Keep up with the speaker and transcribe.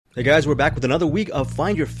Hey guys, we're back with another week of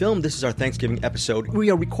Find Your Film. This is our Thanksgiving episode.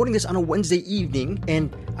 We are recording this on a Wednesday evening,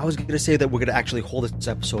 and I was going to say that we're going to actually hold this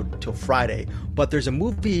episode till Friday, but there's a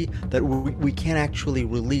movie that we can't actually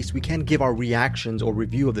release. We can't give our reactions or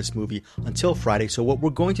review of this movie until Friday, so what we're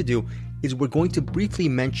going to do is we're going to briefly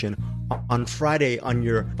mention on Friday on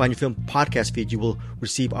your Find Your Film podcast feed, you will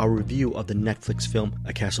receive our review of the Netflix film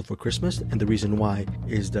A Castle for Christmas, and the reason why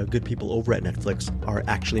is the good people over at Netflix are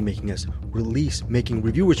actually making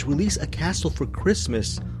reviewers release A Castle for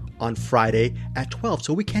Christmas on Friday at 12.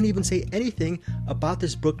 So we can't even say anything about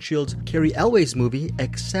this Brooke Shields, Carrie Elway's movie,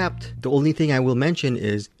 except the only thing I will mention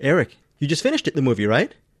is, Eric, you just finished the movie,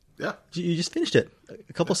 right? Yeah. You just finished it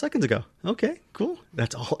a couple seconds ago. Okay, cool.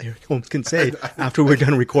 That's all Eric Holmes can say after we're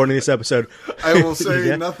done recording this episode. I will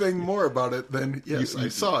say nothing more about it than, yes, I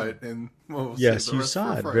saw it. And yes, you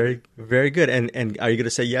saw it. Very, very good. And are you going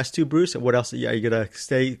to say yes to, Bruce? What else? Are you going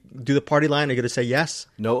to do the party line? Are you going to say yes?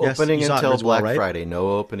 No yes, opening until Black right? Friday.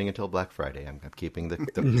 No opening until Black Friday. I'm keeping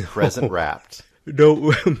the present wrapped.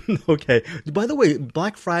 No, okay. By the way,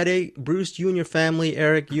 Black Friday, Bruce, you and your family,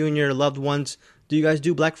 Eric, you and your loved ones, do you guys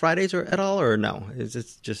do Black Fridays at all, or no? Is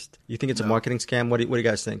it just you think it's a marketing scam? What do you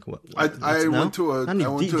guys think? I went to a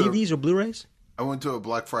DVDs or Blu-rays. I went to a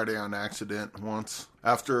Black Friday on accident once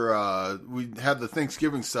after we had the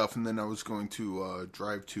Thanksgiving stuff, and then I was going to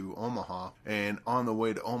drive to Omaha. And on the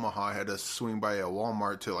way to Omaha, I had to swing by a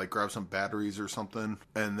Walmart to like grab some batteries or something.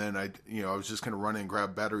 And then I was just gonna run in and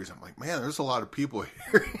grab batteries. I'm like, man, there's a lot of people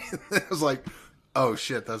here. I was like, oh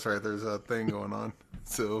shit, that's right. There's a thing going on.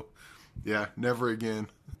 So. Yeah, never again.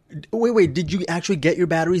 Wait, did you actually get your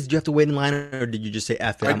batteries? Did you have to wait in line, or did you just say,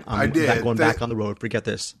 F it, I'm did. Going back on the road, forget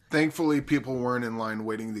this? Thankfully, people weren't in line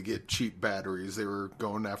waiting to get cheap batteries. They were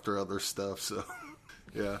going after other stuff, so,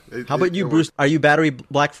 yeah. How about you, Bruce? Are you battery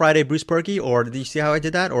Black Friday Bruce Perky, or did you see how I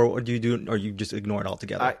did that, or you just ignore it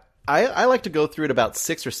altogether? I like to go through at about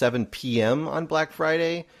 6 or 7 p.m. on Black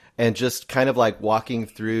Friday, and just kind of like walking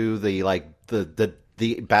through the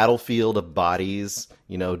battlefield of bodies,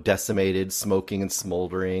 decimated, smoking and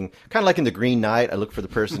smoldering. Kind of like in The Green Knight, I look for the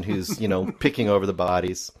person who's, picking over the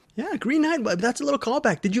bodies. Yeah, Green Knight, that's a little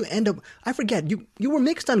callback. Did you end up, I forget, you were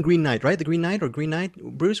mixed on Green Knight, right? The Green Knight or Green Knight,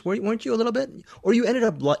 Bruce, weren't you a little bit? Or you ended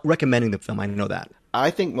up recommending the film, I know that.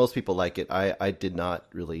 I think most people like it. I did not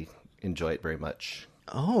really enjoy it very much.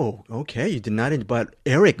 Oh, okay, you did not, but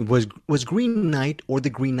Eric, was Green Knight or The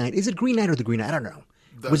Green Knight? Is it Green Knight or The Green Knight? I don't know.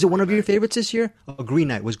 Was it one of your favorites this year? Oh, Green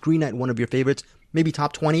Knight. Was Green Knight one of your favorites? Maybe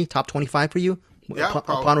top 20, top 25 for you? Yeah,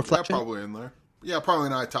 upon reflection? probably in there. Yeah, probably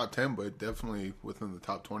not top 10, but definitely within the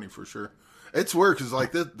top 20 for sure. It's weird because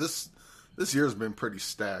like this year has been pretty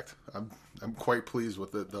stacked. I'm quite pleased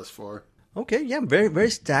with it thus far. Okay, yeah, very,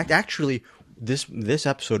 very stacked. Actually, this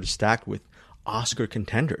episode is stacked with Oscar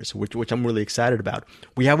contenders, which I'm really excited about.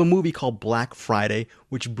 We have a movie called Black Friday,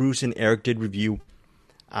 which Bruce and Eric did review.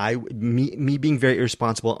 Me being very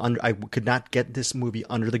irresponsible, I could not get this movie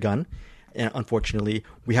under the gun. And unfortunately,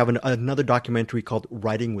 we have another documentary called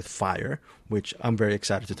Writing with Fire, which I'm very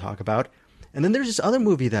excited to talk about. And then there's this other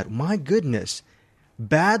movie that, my goodness,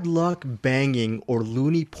 Bad Luck Banging or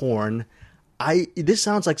Loony Porn. This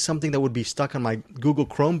sounds like something that would be stuck on my Google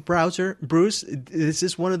Chrome browser. Bruce, is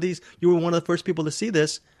this one of these? You were one of the first people to see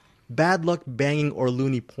this. Bad Luck Banging or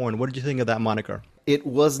Loony Porn. What did you think of that moniker? It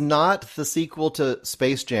was not the sequel to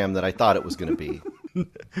Space Jam that I thought it was going to be.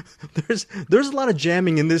 There's a lot of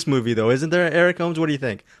jamming in this movie, though, isn't there, Eric Holmes? What do you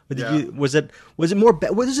think? Yeah. Was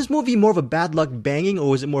this movie more of a bad luck banging,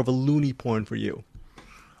 or was it more of a loony porn for you?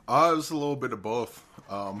 It was a little bit of both.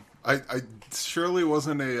 I surely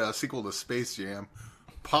wasn't a sequel to Space Jam.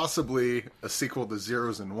 Possibly a sequel to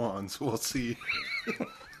Zeros and Ones. We'll see.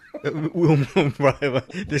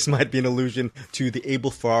 This might be an allusion to the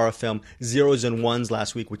Abel Ferrara film Zeros and Ones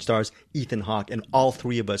last week, which stars Ethan Hawke, and all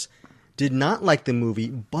three of us did not like the movie,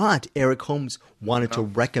 but Eric Holmes wanted to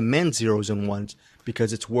recommend Zeros and Ones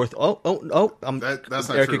because it's worth... That's not Eric,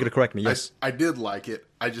 true. You're going to correct me, yes. I did like it.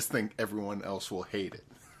 I just think everyone else will hate it.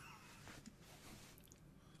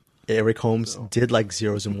 Eric Holmes did like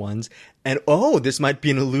Zeros and Ones. And this might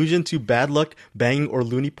be an allusion to Bad Luck Banging or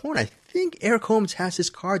Loony Porn. I think Eric Holmes has his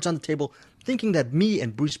cards on the table thinking that me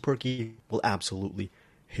and Bruce Perky will absolutely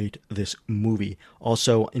hate this movie.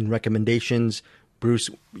 Also, in recommendations, Bruce,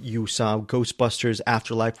 you saw Ghostbusters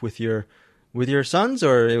Afterlife with your sons,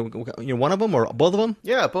 or one of them, or both of them?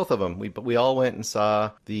 Yeah, both of them. We all went and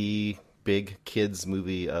saw the big kids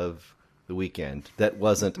movie of the weekend that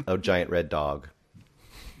wasn't a giant red dog.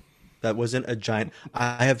 That wasn't a giant...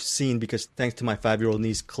 I have seen, because thanks to my 5-year-old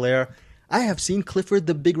niece, Claire, I have seen Clifford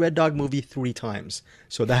the Big Red Dog movie 3 times.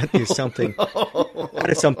 So that is something. That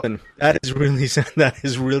is something. That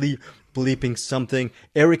is really bleeping something.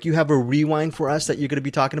 Eric, you have a rewind for us that you're going to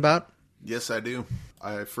be talking about? Yes, I do.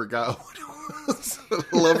 I forgot what it was.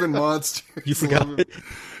 Love and Monsters. You forgot?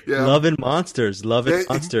 Love and Monsters. Love and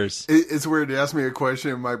Monsters. It's weird. You ask me a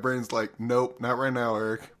question, and my brain's like, nope, not right now,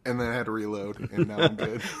 Eric. And then I had to reload, and now I'm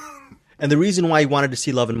good. And the reason why you wanted to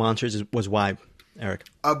see Love and Monsters was why, Eric?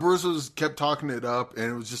 Bruce kept talking it up,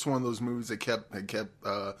 and it was just one of those movies that kept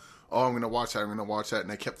oh, I'm going to watch that,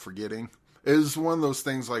 and I kept forgetting. It was one of those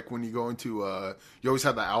things like when you go into, you always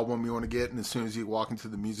have the album you want to get, and as soon as you walk into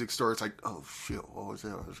the music store, it's like, oh shit, what was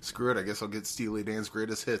that? Screw it, I guess I'll get Steely Dan's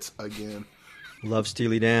Greatest Hits again. Love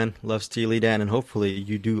Steely Dan, and hopefully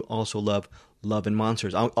you do also love Love and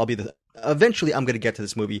Monsters. Eventually I'm going to get to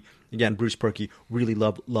this movie. Again, Bruce Perky really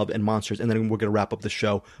loved Love and Monsters, and then we're going to wrap up the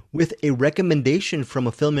show with a recommendation from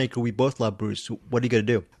a filmmaker we both love, Bruce. What are you going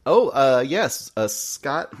to do? Yes.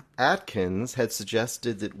 Scott Adkins had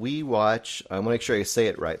suggested that we watch, I want to make sure I say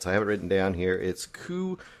it right, so I have it written down here. It's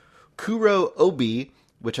Kuro Obi,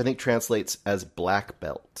 which I think translates as Black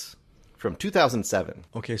Belt, from 2007.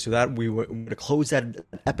 Okay, so that we were going to close that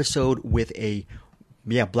episode with a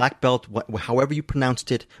Black Belt, however you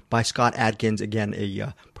pronounced it, by Scott Adkins. Again,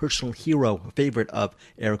 a personal hero, a favorite of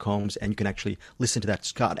Eric Holmes, and you can actually listen to that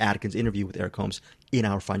Scott Adkins interview with Eric Holmes in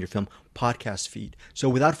our Find Your Film podcast feed. So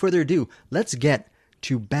without further ado, let's get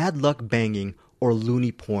to Bad Luck Banging or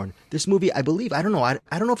Loony Porn. This movie, I believe, I don't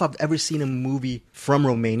know if I've ever seen a movie from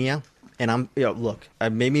Romania, and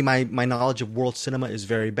maybe my knowledge of world cinema is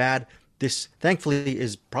very bad. This, thankfully,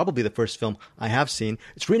 is probably the first film I have seen.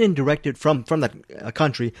 It's written and directed from that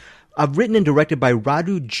country. Written and directed by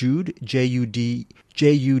Radu Jude, Jude.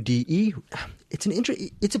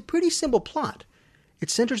 It's a pretty simple plot.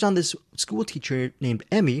 It centers on this school teacher named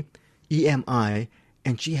Emmy, E-M-I,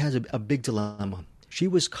 and she has a big dilemma. She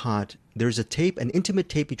was caught. There's a tape, an intimate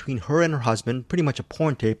tape between her and her husband, pretty much a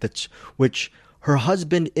porn tape, which her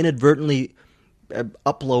husband inadvertently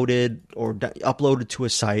uploaded to a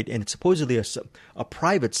site, and it's supposedly a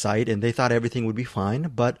private site, and they thought everything would be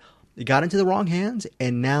fine, but it got into the wrong hands,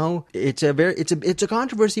 and now it's a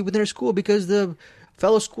controversy within her school because the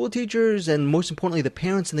fellow school teachers and most importantly the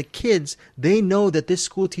parents and the kids, they know that this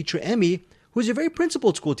school teacher Emmy, who's a very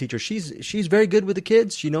principled school teacher, she's very good with the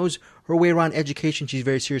kids, she knows her way around education, she's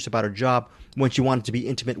very serious about her job. When she wanted to be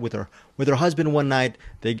intimate with her husband one night,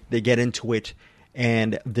 they get into it,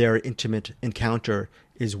 and their intimate encounter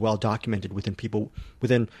is well documented within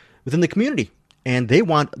the community. And there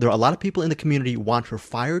are a lot of people in the community want her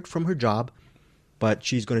fired from her job, but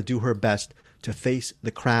she's going to do her best to face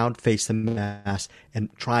the crowd, face the mass,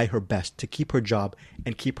 and try her best to keep her job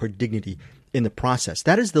and keep her dignity in the process.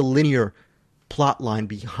 That is the linear plot line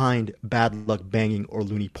behind Bad Luck Banging or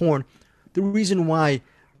Loony Porn. The reason why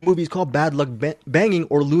the movie is called Bad Luck Banging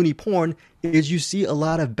or Loony Porn is you see a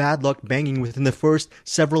lot of bad luck banging within the first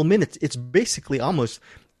several minutes. It's basically almost,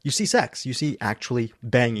 you see sex. You see actually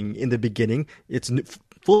banging in the beginning. It's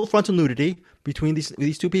full frontal nudity between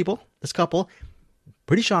these two people, this couple.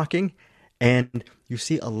 Pretty shocking. And you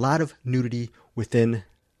see a lot of nudity within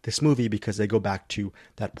this movie because they go back to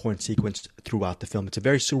that porn sequence throughout the film. It's a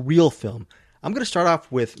very surreal film. I'm going to start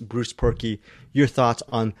off with Bruce Perky. Your thoughts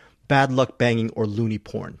on Bad Luck Banging or Loony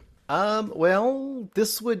Porn? Well,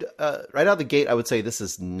 this would, right out of the gate, I would say this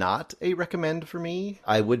is not a recommend for me.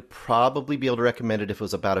 I would probably be able to recommend it if it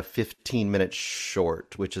was about a 15-minute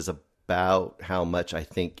short, which is about how much I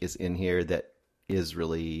think is in here that is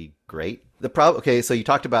really great. Okay, so you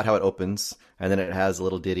talked about how it opens, and then it has a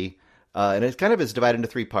little ditty, and it kind of is divided into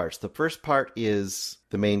 3 parts. The first part is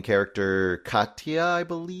the main character, Katya, I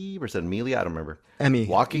believe, or is it Amelia? I don't remember. Emmy.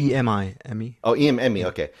 E-M-I. Emmy. Oh, Emmy,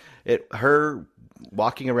 okay. Her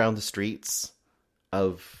walking around the streets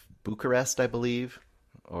of Bucharest, I believe,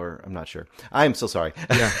 or I'm not sure. I'm so sorry.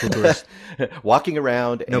 Yeah, Bucharest. Walking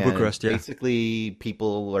around, and Bucharest, yeah. Basically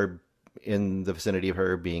people are in the vicinity of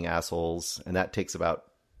her being assholes, and that takes about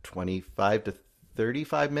 25 to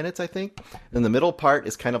 35 minutes, I think. And the middle part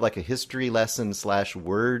is kind of like a history lesson /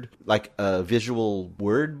 word, like a visual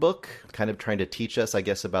word book, kind of trying to teach us, I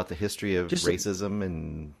guess, about the history of racism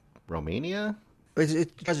in Romania.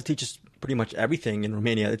 It tries to teach us pretty much everything in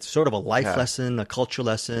Romania. It's sort of a life lesson, a culture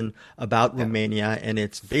lesson about Romania, and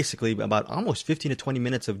it's basically about almost 15 to 20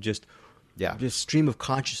 minutes of just stream of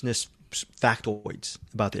consciousness factoids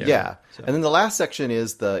about the area. Yeah. So. And then the last section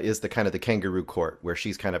is the kind of the kangaroo court, where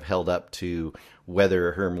she's kind of held up to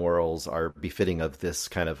whether her morals are befitting of this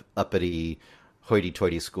kind of uppity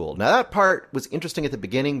hoity-toity school. Now that part was interesting at the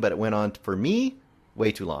beginning, but it went on for me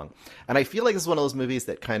Way too long. And I feel like this is one of those movies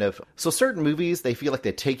that kind of... So certain movies, they feel like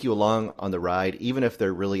they take you along on the ride, even if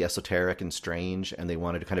they're really esoteric and strange and they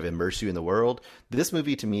wanted to kind of immerse you in the world. This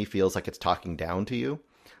movie, to me, feels like it's talking down to you.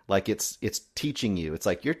 Like it's teaching you. It's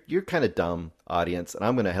like, you're kind of dumb, audience, and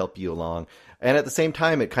I'm going to help you along. And at the same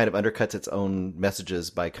time, it kind of undercuts its own messages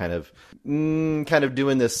by kind of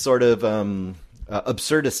doing this sort of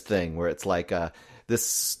absurdist thing where it's like...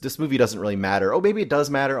 This movie doesn't really matter. Oh, maybe it does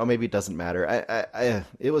matter. Oh, maybe it doesn't matter.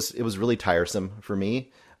 It was really tiresome for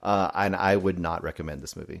me, and I would not recommend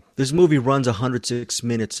this movie. This movie runs 106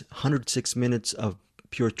 minutes. 106 minutes of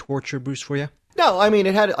pure torture, Bruce, for you? No, I mean,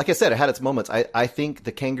 it had, like I said, it had its moments. I think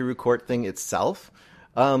the kangaroo court thing itself,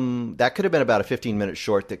 that could have been about a 15-minute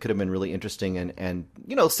short that could have been really interesting and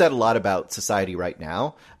said a lot about society right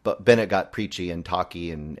now. But Bennett got preachy and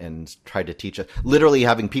talky and tried to teach us, literally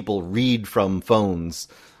having people read from phones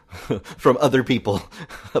from other people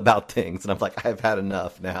about things. And I'm like, I've had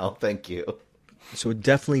enough now. Thank you. So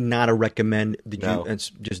definitely not a recommend. No. You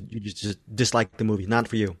just dislike the movie. Not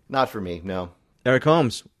for you. Not for me, no. Eric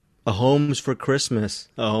Holmes. A Homes for Christmas.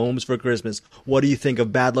 A Homes for Christmas. What do you think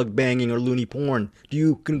of Bad Luck Banging or Loony Porn? Do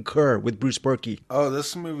you concur with Bruce Berkey? Oh,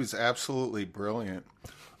 this movie's absolutely brilliant.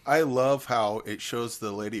 I love how it shows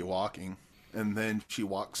the lady walking, and then she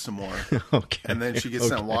walks some more. Okay. And then she gets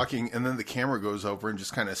done walking, and then the camera goes over and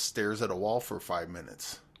just kind of stares at a wall for 5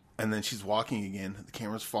 minutes. And then she's walking again. The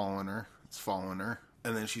camera's following her. It's following her.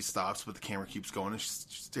 And then she stops, but the camera keeps going, and she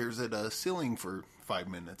stares at a ceiling for 5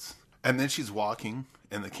 minutes. And then she's walking,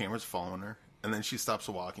 and the camera's following her. And then she stops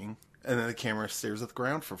walking, and then the camera stares at the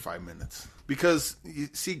ground for 5 minutes. Because, you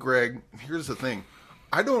see, Greg, here's the thing.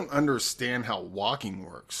 I don't understand how walking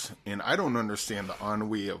works, and I don't understand the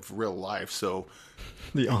ennui of real life, so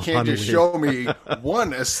you can't just show me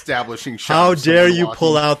one establishing shot. How of dare someone you walking.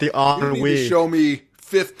 pull out the ennui? You need to show me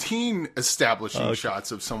 15 establishing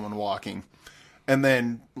shots of someone walking. And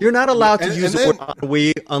then you're not allowed to use the word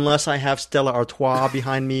ennui unless I have Stella Artois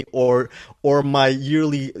behind me or my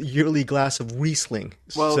yearly glass of Riesling.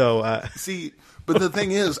 Well, so see, but the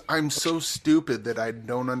thing is, I'm so stupid that I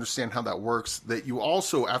don't understand how that works. That you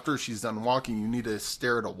also, after she's done walking, you need to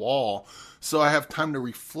stare at a wall. So I have time to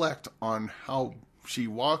reflect on how she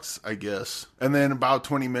walks, I guess. And then about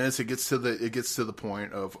 20 minutes, it gets to the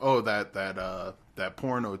point of that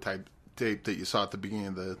porno type tape that you saw at the beginning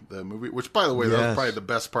of the movie, which, by the way, that was probably the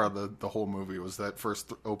best part of the whole movie, was that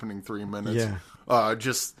first opening 3 minutes. Yeah.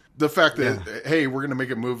 Just the fact that, hey, we're going to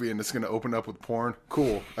make a movie and it's going to open up with porn.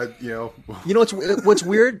 Cool. What's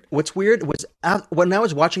weird was when I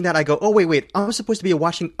was watching that, I go, oh, wait, I'm supposed to be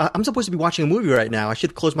watching a movie right now. I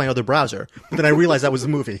should close my other browser. But then I realized that was the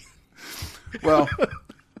movie. Well,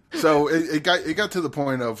 so it got to the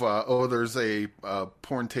point of, there's a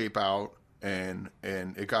porn tape out. And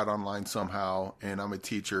it got online somehow, and I'm a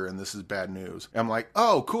teacher, and this is bad news. I'm like,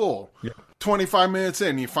 oh, cool. Yeah. 25 minutes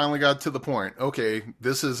in, you finally got to the point. Okay,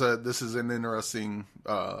 this is an interesting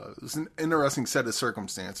set of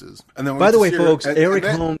circumstances. And then by the way, folks, Eric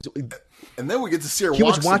Holmes. And then we get to see her. He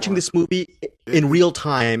was watching this movie in real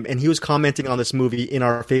time, and he was commenting on this movie in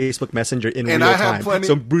our Facebook Messenger in real time.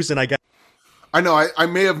 So Bruce and I got. I know, I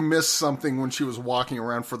may have missed something when she was walking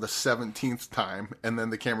around for the 17th time, and then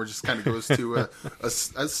the camera just kind of goes to a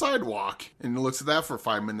sidewalk, and looks at that for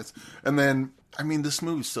 5 minutes. And then, I mean, this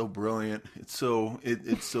movie's so brilliant. It's so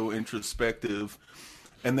introspective.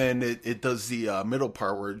 And then it does the middle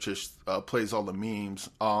part where it just plays all the memes.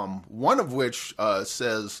 One of which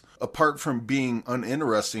says, apart from being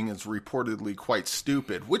uninteresting, it's reportedly quite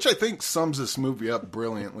stupid, which I think sums this movie up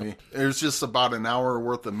brilliantly. There's just about an hour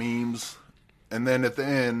worth of memes. And then at the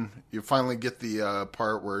end, you finally get the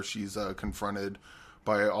part where she's confronted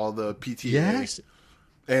by all the PTA. Yes.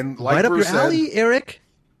 And like right up Bruce your alley, said, Eric.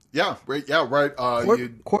 Yeah, right. Yeah, right.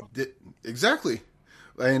 Exactly.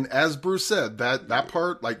 And as Bruce said, that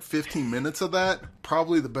part, like 15 minutes of that,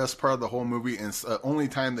 probably the best part of the whole movie, and it's the only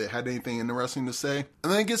time they had anything interesting to say.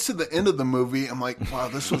 And then it gets to the end of the movie, I'm like, wow,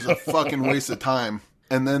 this was a fucking waste of time.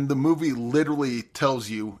 And then the movie literally tells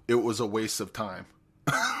you it was a waste of time.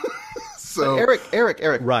 So Eric.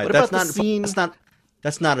 Right. What about the scene? That's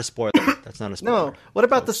not a spoiler. That's not a spoiler. No. What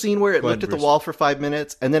about the scene where it looked at the wall for 5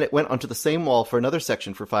 minutes, and then it went onto the same wall for another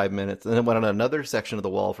section for 5 minutes, and then it went on another section of the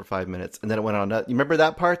wall for 5 minutes, and then it went on. You remember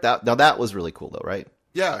that part? That was really cool, though, right?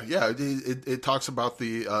 Yeah. It talks about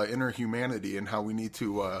the inner humanity and how we need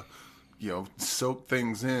to, soak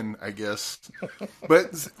things in, I guess.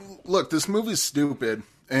 But look, this movie's stupid,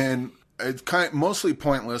 and it's kind of mostly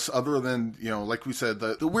pointless, other than, like we said,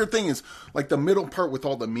 the weird thing is, like, the middle part with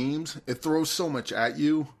all the memes, it throws so much at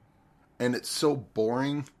you, and it's so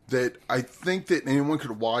boring that I think that anyone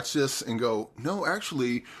could watch this and go, no,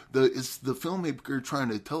 actually, it's the filmmaker trying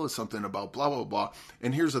to tell us something about blah, blah, blah.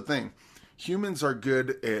 And here's the thing. Humans are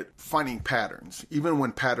good at finding patterns, even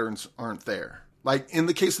when patterns aren't there. Like, in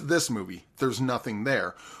the case of this movie, there's nothing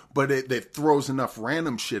there. But it throws enough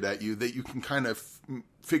random shit at you that you can kind of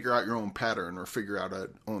figure out your own pattern or figure out a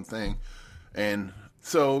own thing. And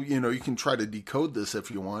so, you can try to decode this if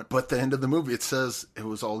you want. But at the end of the movie, it says it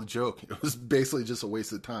was all a joke. It was basically just a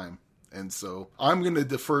waste of time. And so I'm going to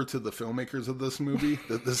defer to the filmmakers of this movie,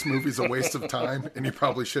 that this movie's a waste of time and you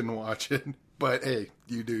probably shouldn't watch it. But hey,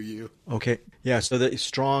 you do you. Okay. Yeah, so the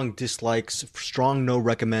strong dislikes, strong no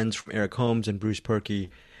recommends from Eric Holmes and Bruce Perky.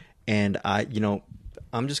 And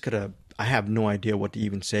I'm just going to, I have no idea what to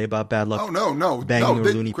even say about Bad Luck. Oh, no. Banging or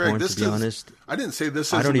Loony Greg, porn, to be honest. I didn't say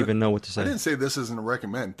this. I don't even know what to say. I didn't say this isn't a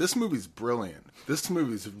recommend. This movie's brilliant. This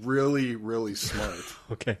movie's really, really smart.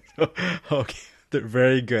 Okay. They're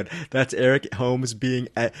very good. That's Eric Holmes being...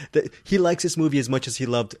 he likes this movie as much as he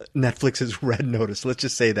loved Netflix's Red Notice. Let's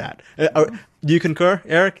just say that. Do you concur,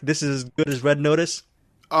 Eric? This is as good as Red Notice?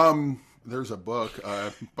 There's a book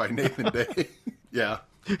by Nathan Day. Yeah.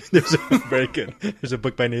 Very good. There's a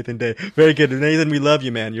book by Nathan Day. Very good. Nathan, we love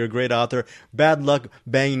you, man. You're a great author. Bad Luck,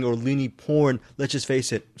 Banging, or Loony Porn. Let's just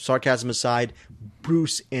face it. Sarcasm aside,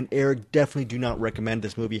 Bruce and Eric definitely do not recommend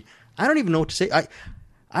this movie. I don't even know what to say.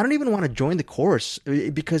 I don't even want to join the chorus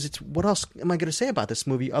because what else am I going to say about this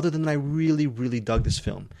movie other than I really, really dug this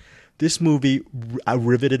film. This movie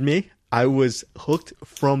riveted me. I was hooked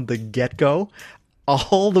from the get-go.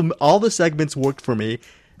 All the segments worked for me.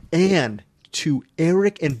 And to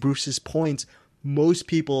Eric and Bruce's points, most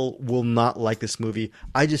people will not like this movie.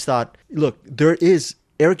 I just thought, look,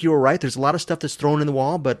 Eric, you were right. There's a lot of stuff that's thrown in the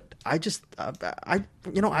wall, but I dug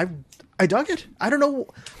it. I don't know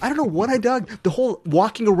what I dug. The whole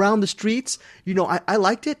walking around the streets, I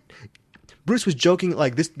liked it. Bruce was joking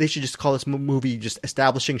like this. They should just call this movie just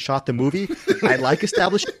establishing shot the movie. I like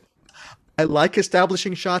establishing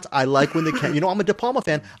shots. I like when they can. I'm a De Palma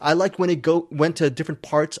fan. I like when it went to different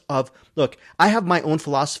parts of. Look, I have my own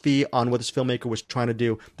philosophy on what this filmmaker was trying to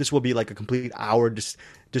do. This will be like a complete hour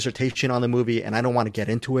dissertation on the movie, and I don't want to get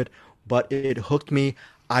into it. But it hooked me.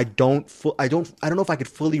 I don't know if I could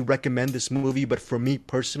fully recommend this movie, but for me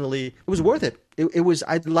personally, it was worth it. It was.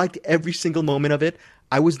 I liked every single moment of it.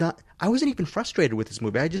 I wasn't even frustrated with this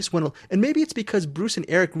movie. I just went, and maybe it's because Bruce and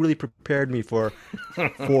Eric really prepared me to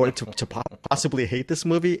possibly hate this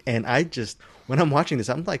movie. And when I'm watching this,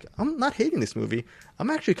 I'm like, I'm not hating this movie. I'm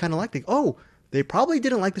actually kind of liking. Oh, they probably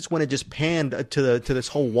didn't like this when it just panned to this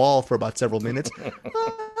whole wall for about several minutes.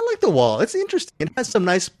 I like the wall. It's interesting. It has some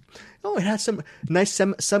nice. Oh, it has some nice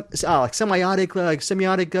semiotic,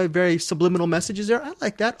 very subliminal messages there. I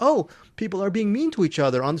like that. Oh, people are being mean to each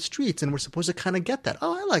other on the streets, and we're supposed to kind of get that.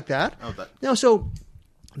 Oh, I like that. So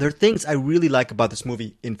there are things I really like about this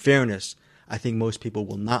movie. In fairness, I think most people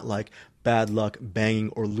will not like Bad Luck, Banging,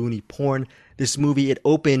 or Loony Porn. This movie, it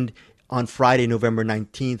opened on Friday, November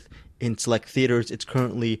 19th in select theaters. It's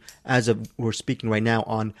currently, as of we're speaking right now,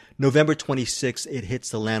 on November 26th. It hits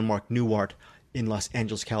the landmark Newark in Los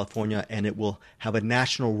Angeles, California, and it will have a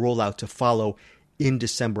national rollout to follow in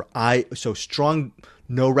December. So strong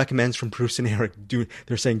no recommends from Bruce and Eric.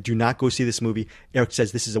 They're saying do not go see this movie. Eric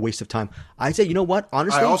says this is a waste of time. I say, you know what?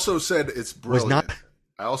 Honestly, I also said it's brilliant.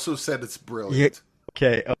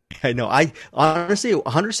 Yeah, okay, no. I honestly,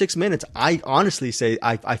 106 minutes. I honestly say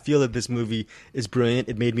I feel that this movie is brilliant.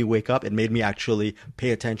 It made me wake up. It made me actually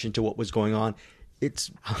pay attention to what was going on. I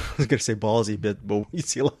was going to say ballsy, but we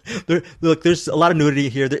see there's a lot of nudity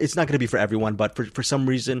here. It's not going to be for everyone, but for some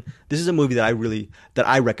reason, this is a movie that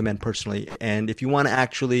I recommend personally. And if you want to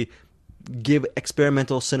actually give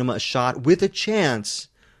experimental cinema a shot with a chance,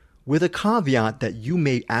 with a caveat that you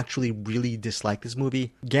may actually really dislike this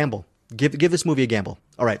movie, gamble. Give this movie a gamble.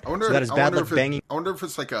 All right. So that is Bad Luck, Banging. I wonder if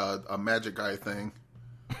it's like a magic eye thing.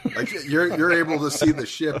 Like you're able to see the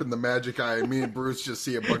ship in the magic eye, and me and Bruce just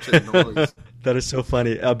see a bunch of noise. That is so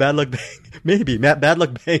funny. Bad Luck Bang, maybe Bad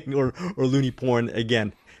Luck Bang or Loony Porn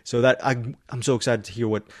again. So that I'm so excited to hear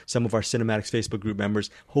what some of our Cinematics Facebook group members,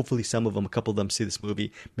 hopefully a couple of them see this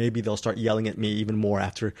movie. Maybe they'll start yelling at me even more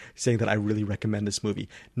after saying that I really recommend this movie.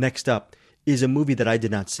 Next up is a movie that I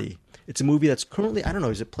did not see. It's a movie that's currently, I don't know,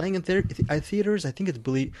 is it playing in theaters? I think I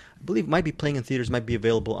believe it might be playing in theaters, might be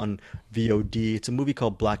available on VOD. It's a movie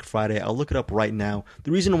called Black Friday. I'll look it up right now.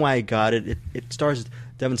 The reason why I got it stars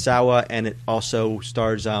Devon Sawa, and it also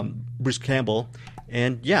stars Bruce Campbell.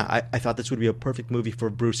 And yeah, I thought this would be a perfect movie for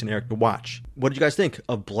Bruce and Eric to watch. What did you guys think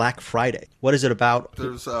of Black Friday? What is it about?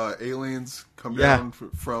 There's aliens come down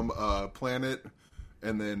from a planet,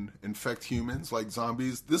 and then infect humans like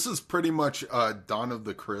zombies. This is pretty much Dawn of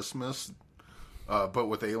the Christmas, but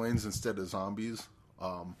with aliens instead of zombies.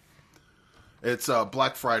 It's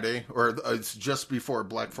Black Friday, or it's just before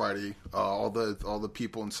Black Friday. All the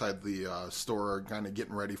people inside the store are kind of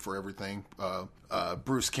getting ready for everything.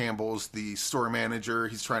 Bruce Campbell's the store manager.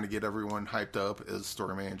 He's trying to get everyone hyped up, as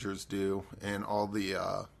store managers do, and all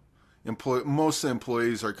the most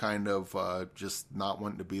employees are kind of just not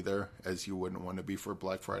wanting to be there, as you wouldn't want to be for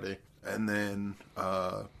Black Friday. And then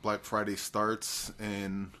Black Friday starts,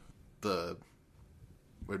 and the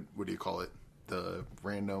what do you call it? The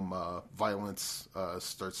random violence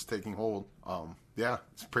starts taking hold.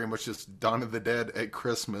 It's pretty much just Dawn of the Dead at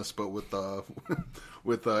Christmas, but with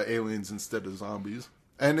with aliens instead of zombies,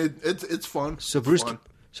 and it's fun. So Bruce, fun.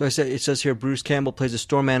 So it says here Bruce Campbell plays a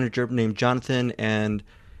store manager named Jonathan, and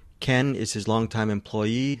Ken is his longtime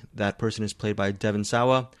employee. That person is played by Devin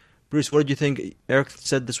Sawa. Bruce, what did you think? Eric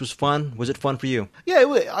said this was fun. Was it fun for you? Yeah,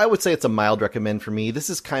 I would say it's a mild recommend for me. This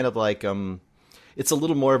is kind of like it's a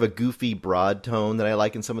little more of a goofy, broad tone that I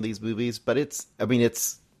like in some of these movies, but it's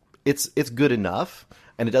good enough,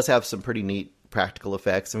 and it does have some pretty neat practical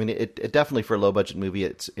effects. I mean, it definitely, for a low budget movie,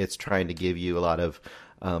 it's trying to give you a lot of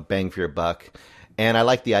bang for your buck, and I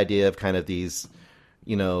like the idea of kind of these,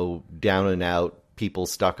 down and out people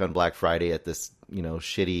stuck on Black Friday at this,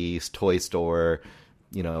 shitty toy store,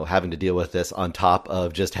 having to deal with this on top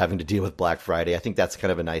of just having to deal with Black Friday. I think that's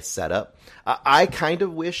kind of a nice setup. I kind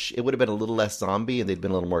of wish it would have been a little less zombie and they'd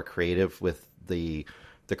been a little more creative with the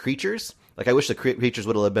creatures. Like, I wish the creatures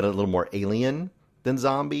would have been a little more alien than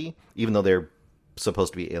zombie, even though they're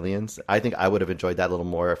supposed to be aliens. I think I would have enjoyed that a little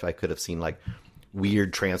more if I could have seen, like,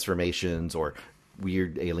 weird transformations or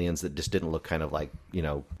weird aliens that just didn't look kind of like,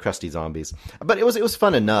 crusty zombies. But it was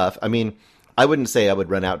fun enough. I mean, I wouldn't say I would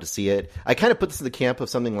run out to see it. I kind of put this in the camp of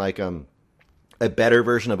something like a better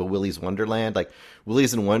version of a Willy's Wonderland. Like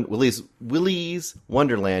Willy's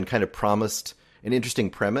Wonderland kind of promised an interesting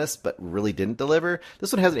premise, but really didn't deliver.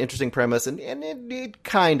 This one has an interesting premise, and it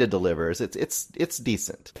kind of delivers. It's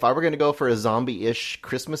decent. If I were going to go for a zombie-ish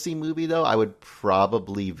Christmassy movie, though, I would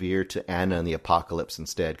probably veer to Anna and the Apocalypse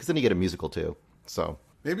instead, because then you get a musical too. So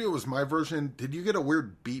maybe it was my version. Did you get a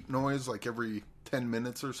weird beep noise like every 10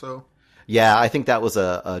 minutes or so? Yeah, I think that was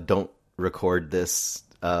a don't record this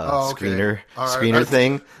screener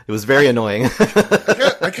thing. It was very annoying.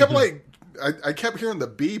 I kept hearing the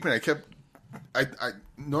beep, and I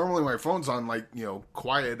normally my phone's on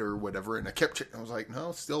quiet or whatever, and I was like, no,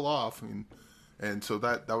 it's still off. And so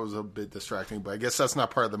that was a bit distracting, but I guess that's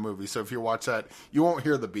not part of the movie. So if you watch that, you won't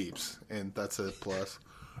hear the beeps, and that's a plus.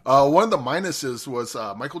 One of the minuses was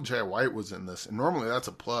Michael J. White was in this, and normally that's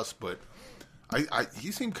a plus, but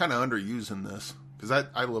he seemed kind of underused in this, because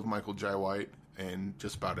I love Michael J. White and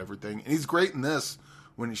just about everything. And he's great in this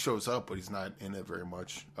when he shows up, but he's not in it very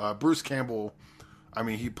much. Bruce Campbell, I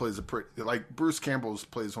mean, he plays Bruce Campbell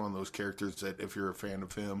plays one of those characters that if you're a fan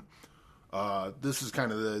of him, this is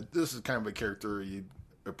kind of a character you'd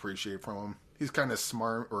appreciate from him. He's kind of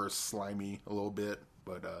smart or slimy a little bit,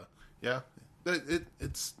 but yeah,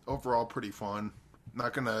 it's overall pretty fun.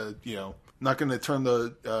 Not gonna turn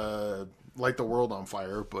the light the world on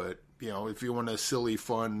fire, but if you want a silly,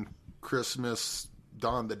 fun Christmas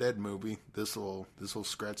Dawn of the Dead movie, this will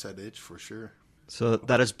scratch that itch for sure. So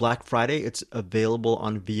that is Black Friday. It's available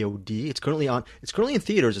on VOD. It's currently in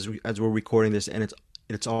theaters as we're recording this, and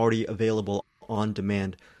it's already available on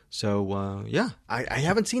demand. So I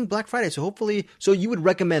haven't seen Black Friday, so hopefully, you would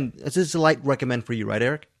recommend. This is a light recommend for you, right,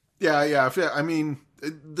 Eric? Yeah. I mean,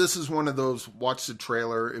 this is one of those, watch the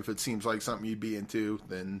trailer. If it seems like something you'd be into,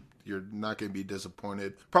 then you're not going to be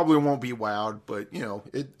disappointed. Probably won't be wowed, but,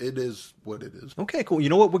 it is what it is. Okay, cool. You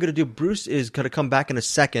know what we're going to do? Bruce is going to come back in a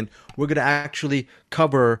second. We're going to actually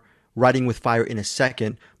cover Riding with Fire in a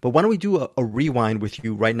second. But why don't we do a rewind with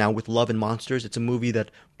you right now with Love and Monsters? It's a movie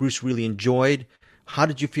that Bruce really enjoyed. How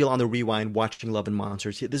did you feel on the rewind watching Love and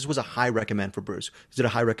Monsters? This was a high recommend for Bruce. Is it a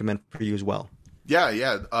high recommend for you as well? Yeah.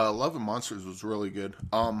 Love and Monsters was really good.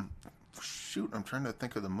 Shoot, I'm trying to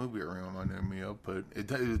think of the movie it reminded me of, but it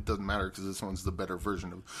doesn't matter because this one's the better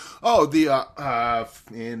version of.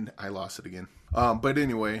 And I lost it again. But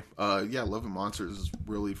anyway, Love and Monsters is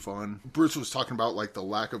really fun. Bruce was talking about the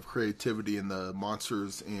lack of creativity in the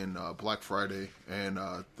monsters in Black Friday, and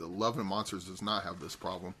the Love and Monsters does not have this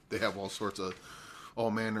problem. They have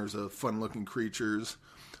all manners of fun-looking creatures.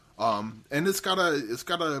 And it's got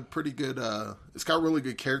a pretty good, it's got really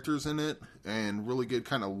good characters in it and really good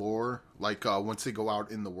kind of lore. Once they go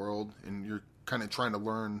out in the world and you're kind of trying to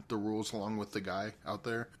learn the rules along with the guy out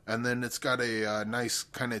there. And then it's got a nice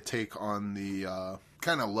kind of take on the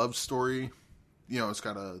kind of love story, it's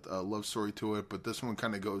got a love story to it, but this one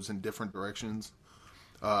kind of goes in different directions,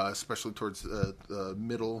 especially towards the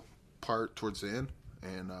middle part, towards the end.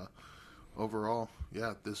 And overall,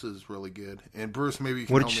 yeah, this is really good. And Bruce, maybe you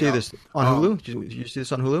can Where did you see this? On Hulu? Did you see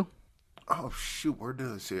this on Hulu? Oh, shoot, where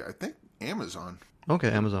did I see it? I think Amazon. Okay,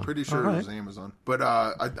 Amazon. Pretty sure it was Amazon. But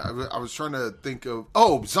I was trying to think of...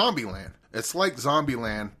 Oh, Zombieland. It's like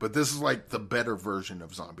Zombieland, but this is like the better version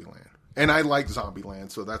of Zombieland. And I like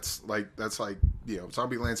Zombieland, so that's like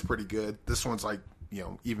Zombieland's pretty good. This one's like,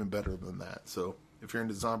 even better than that. So if you're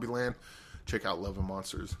into Zombieland, check out Love and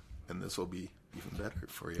Monsters, and this will be even better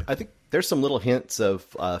for you. I think there's some little hints of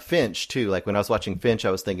Finch, too. Like when I was watching Finch,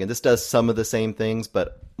 I was thinking this does some of the same things,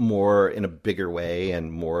 but more in a bigger way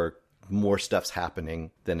and more stuff's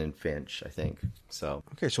happening than in Finch, I think. So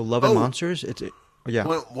okay, so Love and Monsters. Yeah.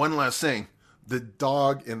 One last thing, the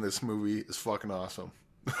dog in this movie is fucking awesome.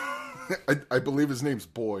 I believe his name's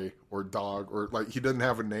Boy or Dog, or like he doesn't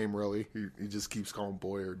have a name really. He just keeps calling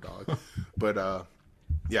Boy or Dog. But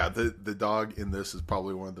yeah, the dog in this is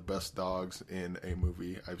probably one of the best dogs in a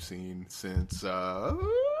movie I've seen since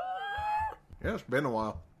it's been a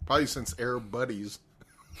while. Probably since Air Buddies.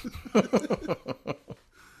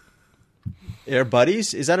 Air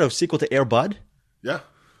Buddies? Is that a sequel to Air Bud? Yeah.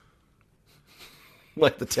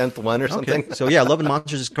 Like the 10th one or something. Okay. So yeah, Love and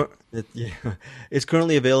Monsters it's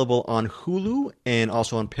currently available on Hulu and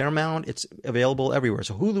also on Paramount. It's available everywhere.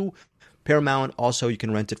 So Hulu, Paramount, also you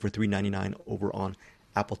can rent it for $3.99 over on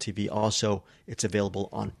Apple TV. Also, it's available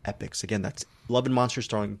on Epix. Again, that's Love and Monsters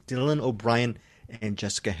starring Dylan O'Brien and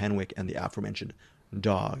Jessica Henwick and the aforementioned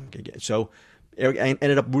dog. Again. So Eric, I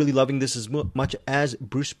ended up really loving this as much as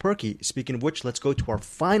Bruce Perky. Speaking of which, let's go to our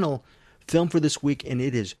final film for this week, and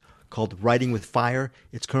it is called Writing with Fire.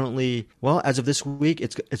 It's currently, as of this week,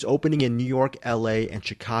 it's opening in New York, LA, and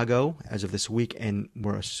Chicago as of this week, and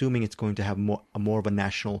we're assuming it's going to have more of a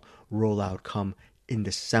national rollout come in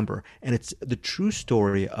December. And it's the true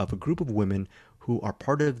story of a group of women who are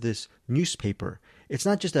part of this newspaper. It's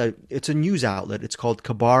not just it's a news outlet. It's called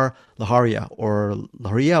Kabar Laharia or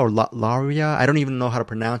Laharia. I don't even know how to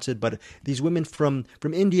pronounce it, but these women from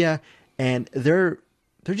India, and they're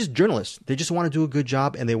just journalists. They just want to do a good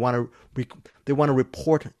job, and they want to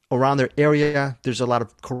report around their area. There's a lot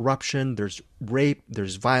of corruption. There's rape.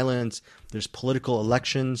 There's violence. There's political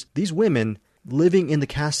elections. These women living in the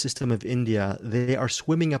caste system of India, they are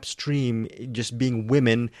swimming upstream, just being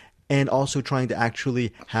women, and also trying to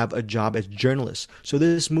actually have a job as journalists. So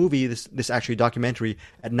this movie, this actually documentary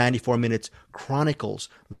at 94 minutes, chronicles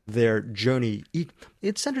their journey.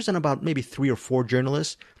 It centers on about maybe 3 or 4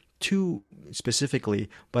 journalists, 2 specifically,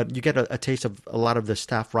 but you get a taste of a lot of the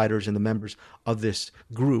staff writers and the members of this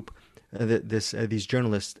group, these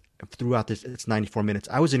journalists throughout this. It's 94 minutes.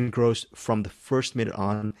 I was engrossed from the first minute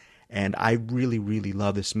on, and I really, really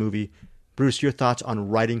love this movie. Bruce, your thoughts on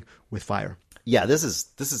Writing with Fire? Yeah, this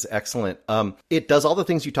is excellent. It does all the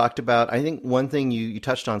things you talked about. I think one thing you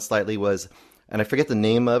touched on slightly was, and I forget the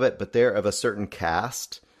name of it, but they're of a certain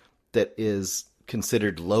caste that is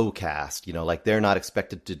considered low caste. Like they're not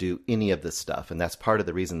expected to do any of this stuff. And that's part of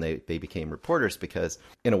the reason they became reporters, because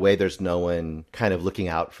in a way there's no one kind of looking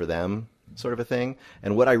out for them, sort of a thing.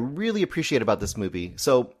 And what I really appreciate about this movie,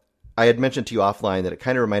 so I had mentioned to you offline that it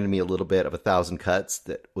kind of reminded me a little bit of 1,000 Cuts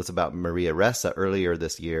that was about Maria Ressa earlier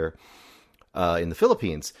this year in the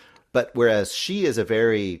Philippines. But whereas she is a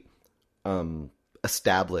very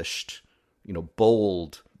established,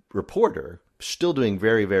 bold reporter, still doing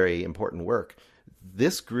very, very important work,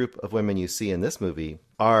 this group of women you see in this movie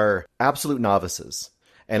are absolute novices.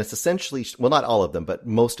 And it's essentially, well, not all of them, but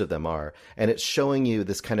most of them are. And it's showing you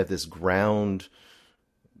this kind of this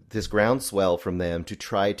groundswell from them to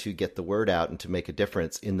try to get the word out and to make a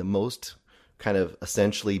difference in the most kind of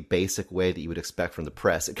essentially basic way that you would expect from the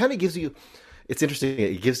press. It kind of gives you, it's interesting,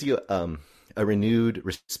 it gives you a renewed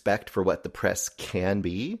respect for what the press can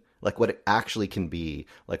be, like what it actually can be,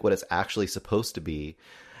 like what it's actually supposed to be.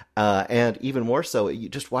 And even more so,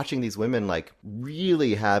 just watching these women like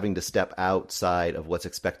really having to step outside of what's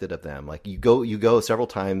expected of them. Like you go several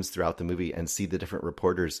times throughout the movie and see the different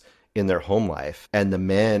reporters in their home life, and the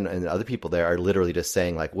men and the other people there are literally just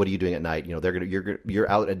saying like, "What are you doing at night? You're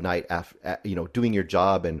out at night, doing your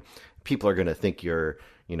job, and people are gonna think you're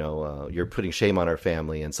putting shame on our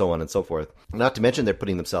family," and so on and so forth. Not to mention they're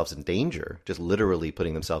putting themselves in danger, just literally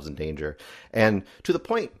putting themselves in danger, and to the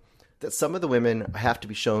point that some of the women have to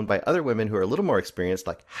be shown by other women who are a little more experienced,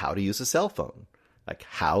 like how to use a cell phone, like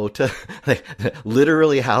how to,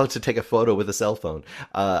 literally how to take a photo with a cell phone.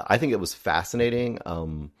 I think it was fascinating,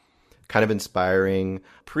 kind of inspiring,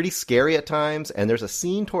 pretty scary at times. And there's a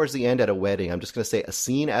scene towards the end at a wedding. I'm just going to say a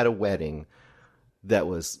scene at a wedding that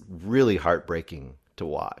was really heartbreaking to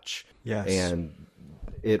watch. Yes. And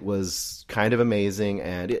it was kind of amazing,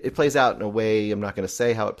 and it plays out in a way, I'm not going to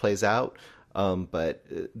say how it plays out, but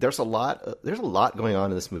there's a lot going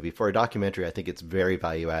on in this movie. For a documentary, I think it's very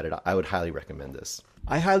value added. I would highly recommend this.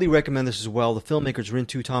 I highly recommend this as well. The filmmakers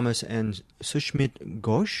Rintu Thomas and Sushmit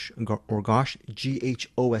Ghosh, or Ghosh,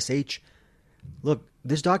 Ghosh. Look,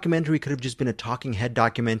 this documentary could have just been a talking head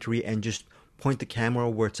documentary and just point the camera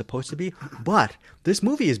where it's supposed to be. But this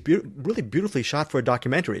movie is really beautifully shot for a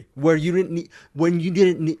documentary, where you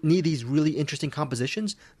didn't need these really interesting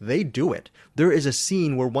compositions. They do it. There is a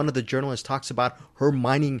scene where one of the journalists talks about her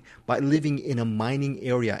mining, by living in a mining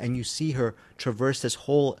area, and you see her traverse this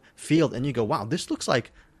whole field, and you go, wow, this looks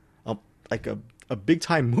like a big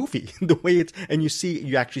time movie. The way it's, and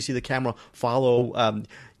you actually see the camera follow.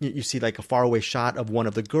 You see like a faraway shot of one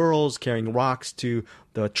of the girls carrying rocks to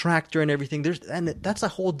the tractor and everything. And that's a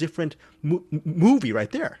whole different movie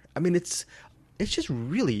right there. I mean, it's just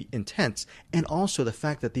really intense, and also the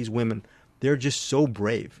fact that these women, they're just so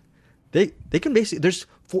brave. They can basically, there's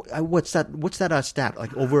what's that stat,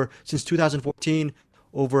 like over since 2014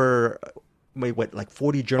 over like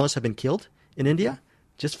 40 journalists have been killed in India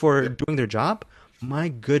just for doing their job. My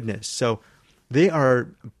goodness. So they are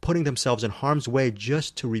putting themselves in harm's way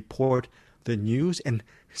just to report the news. And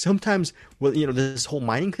sometimes, this whole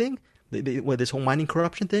mining thing, this whole mining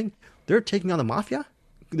corruption thing, they're taking on the mafia.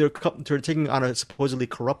 They're taking on a supposedly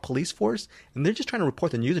corrupt police force, and they're just trying to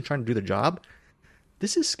report the news and trying to do their job.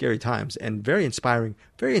 This is scary times, and very inspiring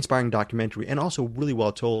documentary, and also really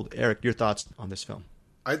well told. Eric, your thoughts on this film?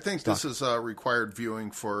 I think this is a required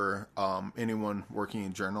viewing for anyone working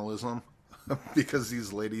in journalism, because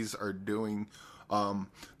these ladies are doing,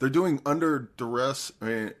 they're doing under duress. I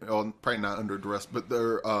mean, well, probably not under duress, but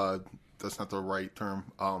they're that's not the right term.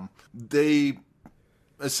 They're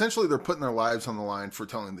putting their lives on the line for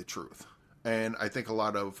telling the truth. And I think a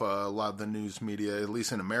lot of the news media, at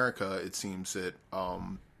least in America, it seems that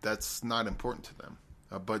that's not important to them,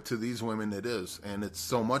 but to these women it is, and it's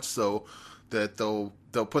so much so that they'll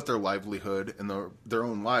put their livelihood and their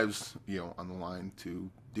own lives, on the line to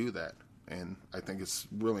do that. And I think it's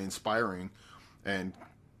really inspiring and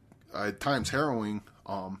at times harrowing.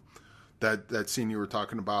 That scene you were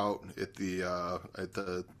talking about at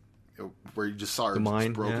the where you just saw her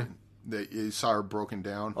mine, broken. Yeah. That you saw her broken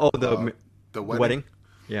down. Oh, the wedding.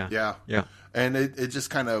 Yeah. Yeah. And it just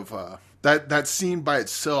kind of that scene by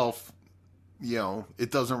itself,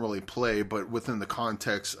 it doesn't really play, but within the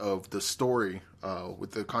context of the story,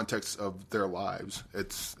 with the context of their lives,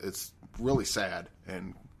 it's really sad.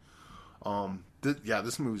 And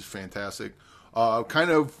this movie's fantastic.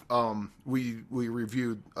 We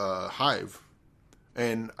reviewed Hive,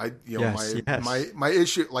 and my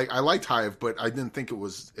issue, like, I liked Hive, but I didn't think it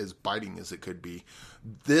was as biting as it could be.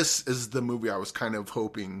 This is the movie I was kind of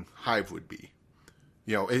hoping Hive would be.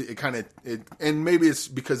 And maybe it's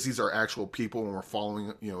because these are actual people and we're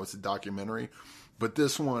following, it's a documentary, but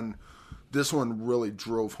this one really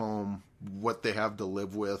drove home what they have to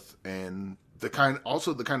live with, and the kind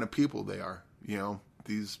of people they are.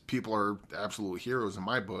 These people are absolute heroes in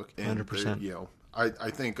my book. And 100%. I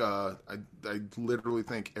think I literally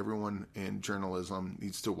think everyone in journalism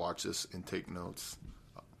needs to watch this and take notes.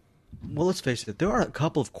 Well, let's face it. There are a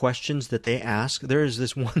couple of questions that they ask. There is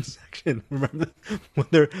this one section, remember,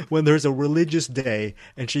 when there's a religious day,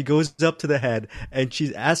 and she goes up to the head, and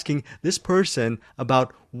she's asking this person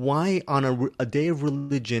about why on a day of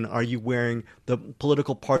religion are you wearing the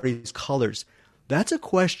political party's colors. That's a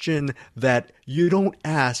question that you don't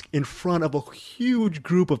ask in front of a huge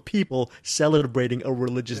group of people celebrating a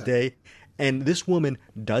religious day. And this woman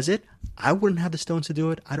does it. I wouldn't have the stones to do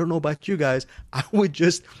it. I don't know about you guys. I would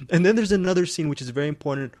just... And then there's another scene which is very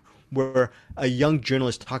important, where a young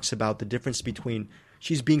journalist talks about the difference between...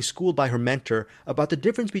 She's being schooled by her mentor about the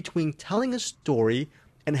difference between telling a story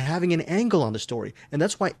and having an angle on the story. And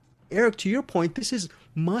that's why, Eric, to your point, this is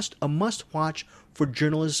a must-watch for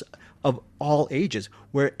journalists of all ages.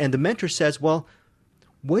 And the mentor says, well,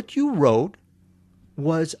 what you wrote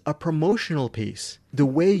was a promotional piece. The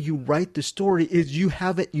way you write the story is you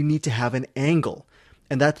need to have an angle.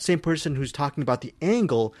 And that same person who's talking about the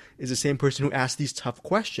angle is the same person who asks these tough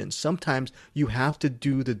questions. Sometimes you have to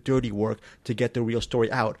do the dirty work to get the real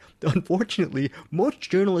story out. Unfortunately, a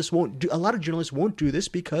lot of journalists won't do this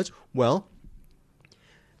because, well,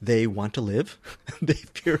 they want to live. They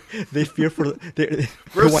fear they want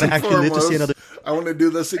to actually live to see another. I want to do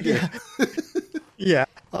this again. Yeah.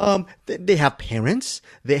 They have parents.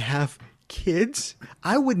 They have kids.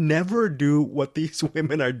 I would never do what these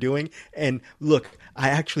women are doing. And look, I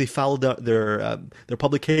actually followed their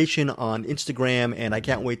publication on Instagram, and I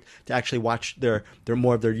can't wait to actually watch their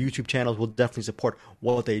more of their YouTube channels. We'll definitely support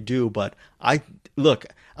what they do. But I'm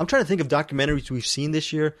trying to think of documentaries we've seen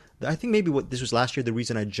this year. I think maybe this was last year, The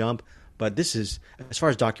Reason I Jump. But this is, as far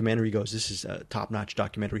as documentary goes, this is a top-notch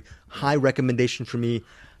documentary. High recommendation for me.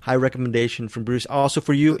 High recommendation from Bruce. Also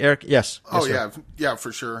for you, Eric? Yes. Oh, yes, yeah,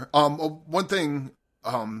 for sure. One thing,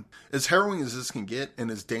 as harrowing as this can get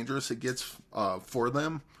and as dangerous it gets for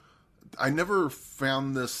them, I never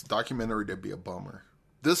found this documentary to be a bummer.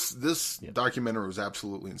 This documentary was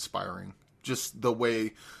absolutely inspiring. Just the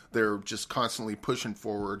way they're just constantly pushing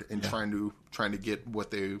forward and trying to get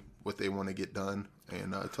what they want to get done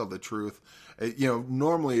and tell the truth.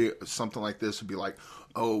 Normally something like this would be like,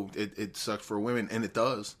 oh, it sucks for women, and it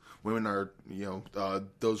does. Women are,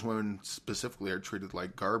 those women specifically are treated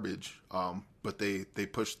like garbage, but they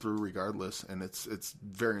push through regardless, and it's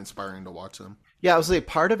very inspiring to watch them. Yeah, I would say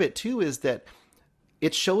part of it too is that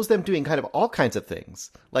it shows them doing kind of all kinds of things.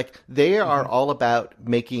 Like they are all about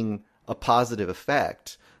making a positive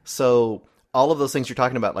effect. So all of those things you're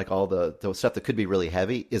talking about, like all the stuff that could be really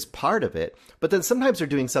heavy, is part of it. But then sometimes they're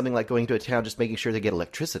doing something like going to a town, just making sure they get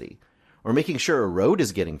electricity or making sure a road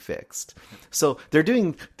is getting fixed. So they're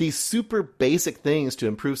doing these super basic things to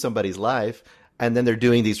improve somebody's life, and then they're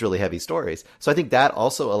doing these really heavy stories. So I think that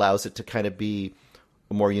also allows it to kind of be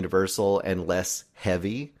more universal and less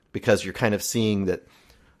heavy, because you're kind of seeing that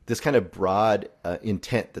this kind of broad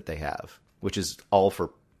intent that they have, which is all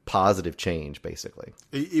for positive change, basically.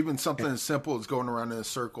 Even something as simple as going around in a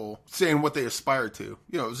circle, saying what they aspire to.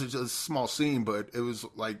 It was just a small scene, but it was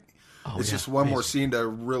like, just one more scene to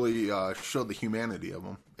really show the humanity of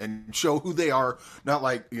them and show who they are. Not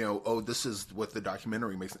like, this is what the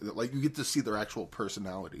documentary makes. Like, you get to see their actual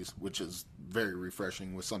personalities, which is very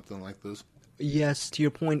refreshing with something like this. Yes, to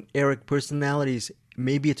your point, Eric, personalities,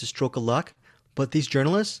 maybe it's a stroke of luck, but these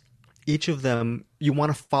journalists, each of them, you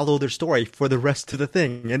want to follow their story for the rest of the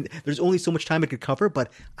thing. And there's only so much time it could cover,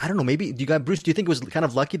 but I don't know, maybe, Bruce, do you think it was kind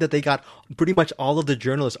of lucky that they got pretty much all of the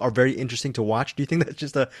journalists are very interesting to watch? Do you think that's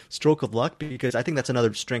just a stroke of luck? Because I think that's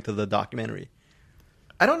another strength of the documentary.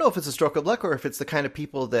 I don't know if it's a stroke of luck or if it's the kind of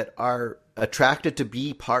people that are attracted to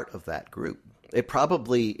be part of that group. It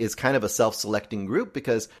probably is kind of a self-selecting group,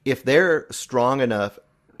 because if they're strong enough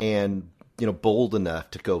and, bold enough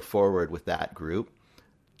to go forward with that group,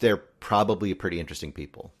 they're probably pretty interesting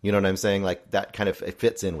people. You know what I'm saying? Like, that kind of, it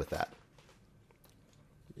fits in with that.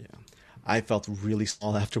 Yeah. I felt really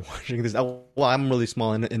small after watching this. Well, I'm really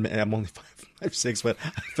small and I'm only 5'6", but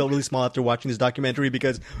I felt really small after watching this documentary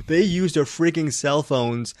because they used their freaking cell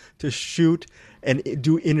phones to shoot and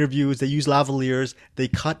do interviews. They use lavaliers. They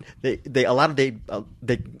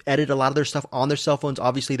edit a lot of their stuff on their cell phones.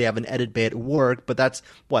 Obviously, they have an edit bay at work, but that's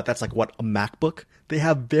like a MacBook. They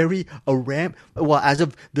have as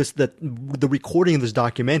of this, the recording of this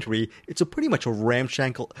documentary, it's pretty much a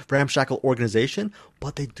ramshackle organization,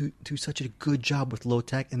 but they do such a good job with low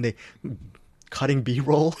tech, and they cutting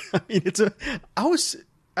B-roll. I mean,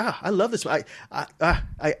 I love this.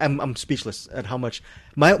 I'm speechless at how much.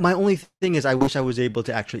 My only thing is, I wish I was able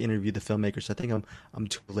to actually interview the filmmakers. I think I'm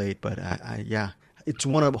too late, but it's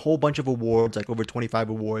won a whole bunch of awards, like over 25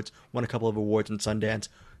 awards. Won a couple of awards in Sundance.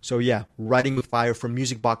 So yeah, Riding with Fire from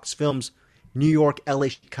Music Box Films, New York, LA,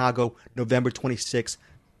 Chicago, November 26th.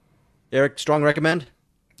 Eric, strong recommend?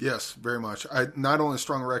 Yes, very much. I not only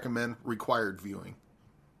strong recommend, required viewing.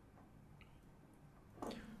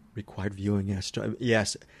 Required viewing,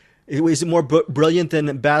 yes. Is it more brilliant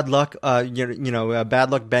than Bad Luck?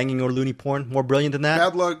 Bad Luck Banging or Loony Porn? More brilliant than that?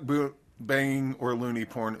 Bad Luck Banging or Loony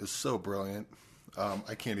Porn is so brilliant.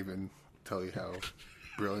 I can't even tell you how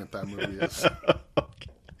brilliant that movie is.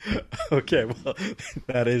 Okay, well,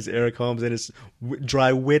 that is Eric Holmes and his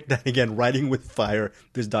dry wit. Then again, Riding with Fire,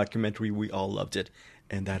 this documentary, we all loved it.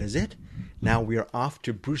 And that is it. Now we are off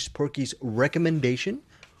to Bruce Perky's recommendation,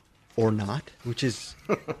 or not, which is,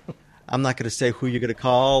 I'm not going to say who you're going to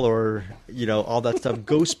call or, all that stuff.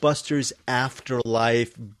 Ghostbusters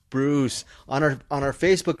Afterlife. Bruce, on our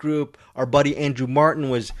Facebook group, our buddy Andrew Martin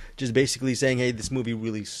was just basically saying, hey, this movie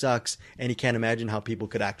really sucks, and he can't imagine how people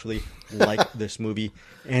could actually like this movie.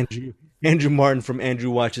 Andrew Martin from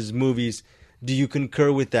Andrew Watches Movies, do you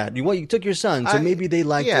concur with that? You took your son, so maybe they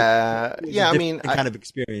liked it. Yeah, I mean, kind of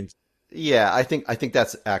experience. Yeah, I think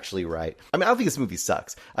that's actually right. I mean, I don't think this movie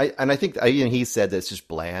sucks. I think he said that it's just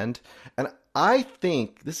bland, and I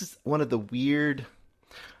think this is one of the weird.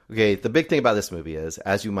 Okay, the big thing about this movie is,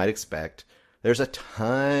 as you might expect, there's a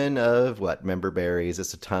ton of member berries.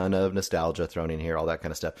 It's a ton of nostalgia thrown in here, all that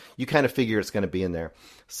kind of stuff. You kind of figure it's going to be in there.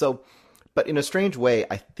 So But in a strange way,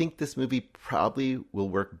 I think this movie probably will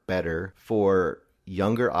work better for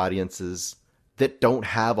younger audiences that don't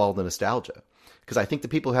have all the nostalgia. Because I think the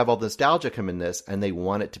people who have all the nostalgia come in this and they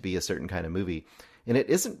want it to be a certain kind of movie. And it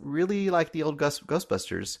isn't really like the old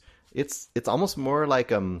Ghostbusters. It's almost more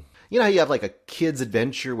like, you know how you have like a kid's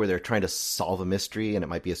adventure where they're trying to solve a mystery and it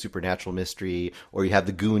might be a supernatural mystery, or you have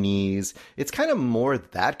the Goonies. It's kind of more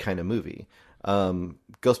that kind of movie.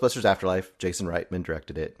 Ghostbusters Afterlife, Jason Reitman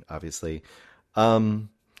directed it, obviously. And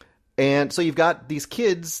so you've got these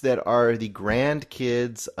kids that are the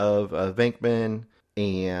grandkids of Venkman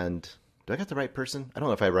and... Do I got the right person? I don't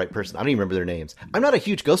know if I have the right person. I don't even remember their names. I'm not a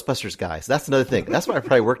huge Ghostbusters guy, so that's another thing. That's why it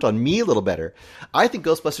probably worked on me a little better. I think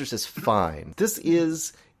Ghostbusters is fine. This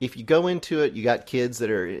is, if you go into it, you got kids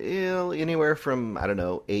that are anywhere from,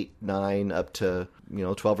 8, 9, up to,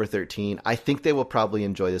 12 or 13. I think they will probably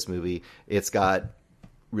enjoy this movie. It's got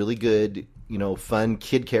really good, fun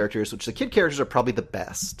kid characters, which the kid characters are probably the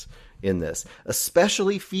best in this.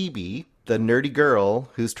 Especially Phoebe, the nerdy girl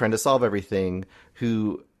who's trying to solve everything,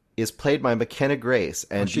 who... is played by McKenna Grace.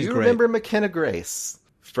 And do you remember McKenna Grace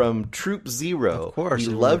from Troop Zero? Of course.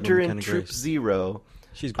 We loved her in Troop Zero.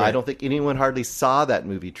 She's great. I don't think anyone hardly saw that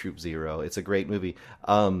movie, Troop Zero. It's a great movie.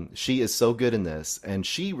 She is so good in this. And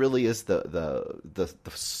she really is the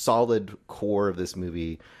solid core of this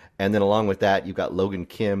movie. And then along with that, you've got Logan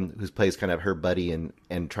Kim, who plays kind of her buddy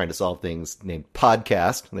and trying to solve things, named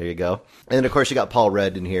Podcast. There you go. And then, of course, you got Paul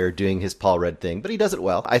Rudd in here doing his Paul Rudd thing. But he does it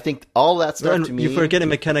well. I think all that stuff to me... You're forgetting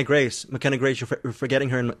McKenna Grace. McKenna Grace, you're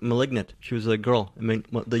forgetting her in Malignant. She was a girl. I mean,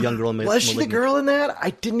 the young girl in Malignant. Was she the girl in that?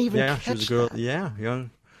 I didn't even catch she was a girl. that. Yeah,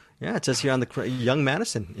 young. Yeah, it says here on the young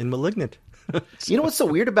Madison in Malignant. You know what's so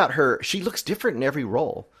weird about her? She looks different in every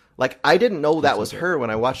role. Like, I didn't know that was her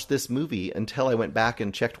when I watched this movie until I went back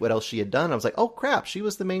and checked what else she had done. I was like, oh, crap, she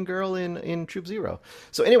was the main girl in Troop Zero.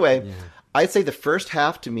 So anyway, I'd say the first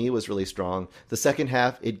half to me was really strong. The second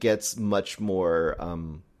half, it gets much more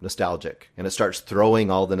nostalgic, and it starts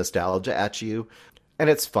throwing all the nostalgia at you, and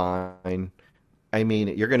it's fine. I mean,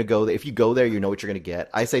 you're going to go there. If you go there, you know what you're going to get.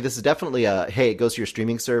 I say this is definitely hey, it goes to your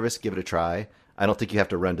streaming service, give it a try. I don't think you have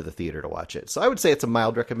to run to the theater to watch it. So I would say it's a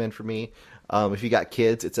mild recommend for me. If you got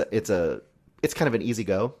kids, it's kind of an easy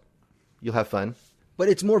go. You'll have fun. But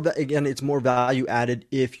it's more value added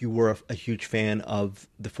if you were a huge fan of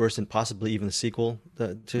the first and possibly even the sequel.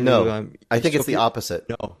 I think it's the opposite.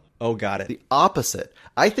 No. Oh, got it. The opposite.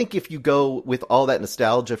 I think if you go with all that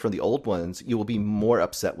nostalgia from the old ones, you will be more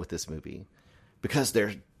upset with this movie. Because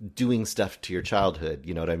they're doing stuff to your childhood,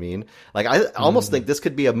 you know what I mean? Like, I almost think this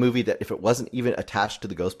could be a movie that if it wasn't even attached to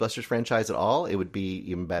the Ghostbusters franchise at all, it would be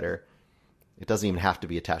even better. It doesn't even have to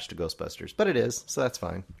be attached to Ghostbusters, but it is, so that's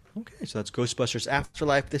fine. Okay, so that's Ghostbusters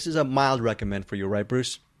Afterlife. This is a mild recommend for you, right,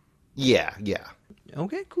 Bruce? Yeah.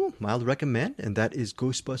 Okay, cool. Mild recommend, and that is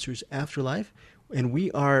Ghostbusters Afterlife. And we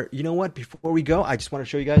are, you know what, before we go, I just want to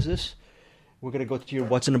show you guys this. We're going to go to your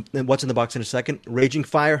what's in the box in a second. Raging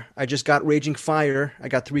Fire. I just got Raging Fire. I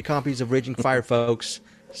got 3 copies of Raging Fire, folks.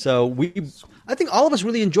 So I think all of us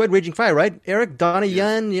really enjoyed Raging Fire, right? Eric, Donna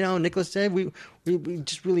Yen, Nicholas said we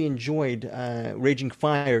just really enjoyed Raging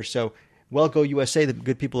Fire. So Well Go USA, the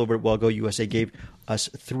good people over at Well Go USA gave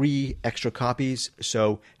us 3 extra copies.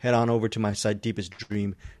 So head on over to my site, Deepest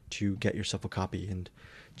Dream, to get yourself a copy and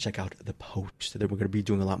check out the post. We're going to be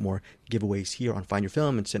doing a lot more giveaways here on Find Your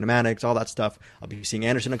Film and Cinematics, all that stuff. I'll be seeing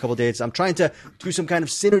Anderson in a couple of days. I'm trying to do some kind of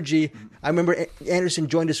synergy. I remember Anderson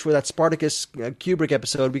joined us for that Spartacus Kubrick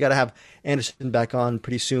episode. We got to have Anderson back on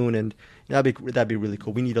pretty soon, and that'd be really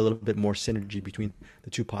cool. We need a little bit more synergy between the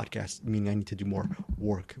 2 podcasts, meaning I need to do more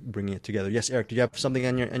work bringing it together. Yes, Eric, did you have something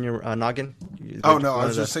on your noggin? Oh, no, I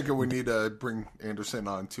was just thinking we need to bring Anderson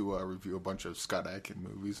on to review a bunch of Scott Adkins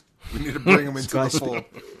movies. We need to bring him into the fold.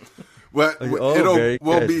 Well,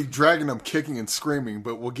 we'll be dragging him kicking and screaming,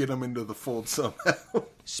 but we'll get him into the fold somehow.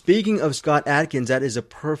 Speaking of Scott Adkins, that is a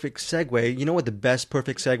perfect segue. You know what the best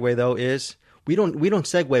perfect segue, though, is? We don't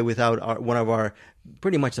segue without one of our,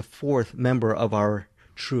 pretty much the 4th member of our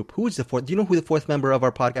troupe. Who is the 4th? Do you know who the 4th member of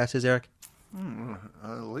our podcast is, Eric?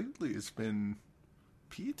 Lately, it's been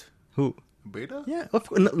Pete. Who? Beta? Yeah.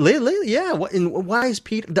 Lately, yeah. Why is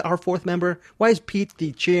Pete our 4th member? Why is Pete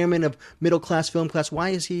the chairman of Middle Class Film Class? Why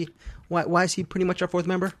is he pretty much our 4th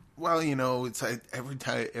member? Well, it's like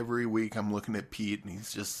every week I'm looking at Pete, and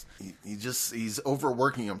he's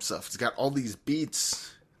overworking himself. He's got all these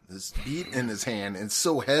beats. This beat in his hand, and it's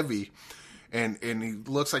so heavy, and he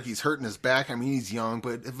looks like he's hurting his back. I mean, he's young,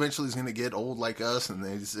 but eventually he's going to get old like us, and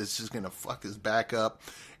it's just going to fuck his back up.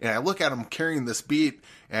 And I look at him carrying this beat,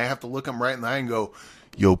 and I have to look him right in the eye and go,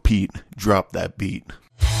 "Yo, Pete, drop that beat."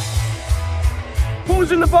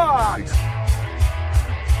 Who's in the box?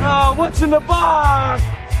 What's in the box?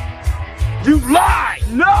 You lie!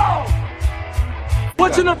 No!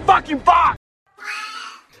 What's in the fucking box?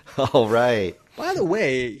 All right. By the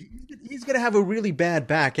way, he's going to have a really bad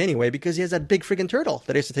back anyway because he has that big friggin' turtle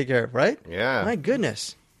that he has to take care of, right? Yeah. My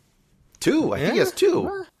goodness. Two. I think he has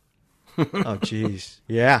two. Oh, jeez.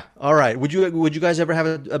 Yeah. All right. Would you guys ever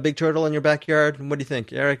have a big turtle in your backyard? What do you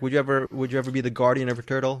think, Eric? Would you ever be the guardian of a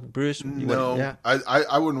turtle? Bruce? No. Yeah.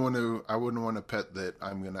 I wouldn't want to. I wouldn't want a pet that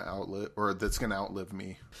I'm going to outlive or that's going to outlive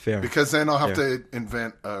me. Fair. Because then I'll have to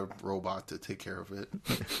invent a robot to take care of it.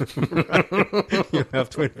 You have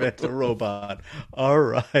to invent a robot. All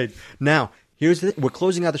right. Now, we're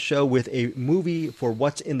closing out the show with a movie for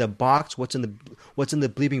what's in the box, what's in the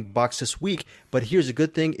bleeping box this week. But here's the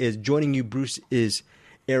good thing: is joining you, Bruce, is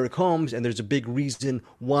Eric Holmes, and there's a big reason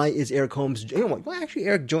why is Eric Holmes. You know what? Well, actually,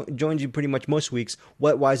 Eric joins you pretty much most weeks.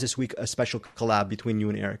 Why is this week a special collab between you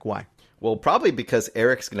and Eric? Why? Well, probably because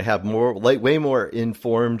Eric's going to have way more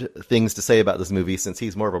informed things to say about this movie since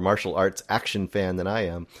he's more of a martial arts action fan than I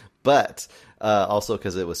am. But also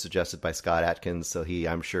because it was suggested by Scott Adkins, so he,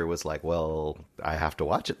 I'm sure, was like, well, I have to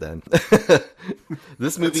watch it then.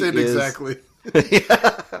 This movie That's it, is... exactly.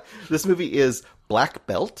 Yeah. This movie is Black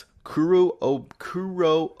Belt, Kuro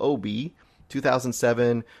Obi,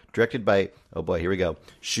 2007, directed by, oh boy, here we go,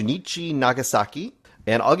 Shunichi Nagasaki.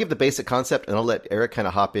 And I'll give the basic concept, and I'll let Eric kind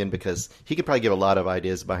of hop in because he could probably give a lot of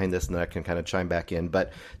ideas behind this, and then I can kind of chime back in.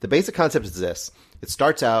 But the basic concept is this. It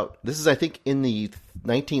starts out, this is, I think, in the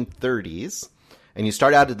 1930s, and you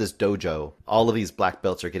start out at this dojo. All of these black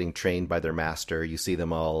belts are getting trained by their master. You see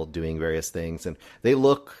them all doing various things, and they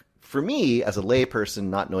look, for me, as a layperson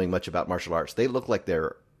not knowing much about martial arts, they look like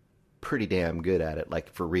they're pretty damn good at it,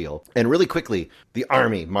 like for real. And really quickly, the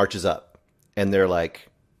army marches up, and they're like,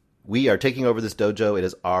 we are taking over this dojo. It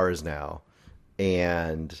is ours now.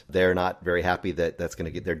 And they're not very happy that their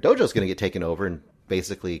dojo's going to get taken over and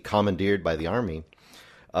basically commandeered by the army.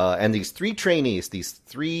 And these three trainees, these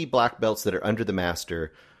three black belts that are under the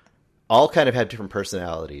master, all kind of have different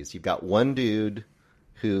personalities. You've got one dude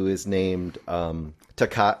who is named Takan,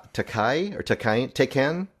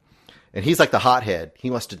 and he's like the hothead.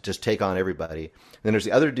 He wants to just take on everybody. And then there's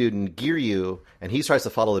the other dude in Giryu, and he tries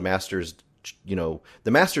to follow the master's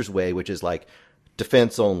way, which is like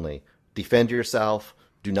defense only. Defend yourself.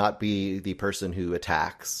 Do not be the person who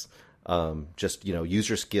attacks. Just, use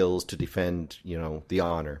your skills to defend, the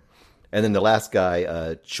honor. And then the last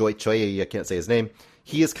guy, Choi, I can't say his name.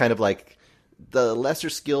 He is kind of like the lesser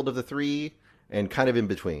skilled of the three and kind of in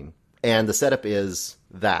between. And the setup is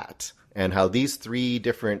that, and how these three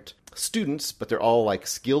different students, but they're all like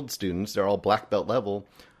skilled students, they're all black belt level,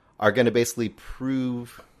 are going to basically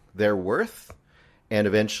prove their worth and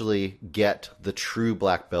eventually get the true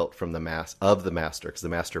black belt from the master, because the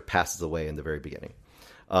master passes away in the very beginning.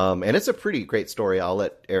 And it's a pretty great story. I'll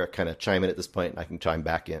let Eric kind of chime in at this point, and I can chime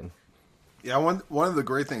back in. Yeah, one of the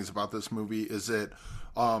great things about this movie is that,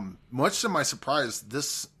 much to my surprise,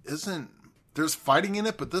 there's fighting in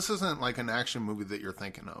it, but this isn't like an action movie that you're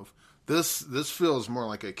thinking of. This feels more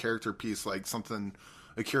like a character piece, like something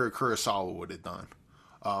Akira Kurosawa would have done.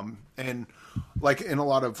 And like in a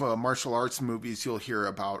lot of martial arts movies, you'll hear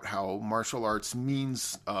about how martial arts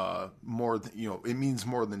means more than, it means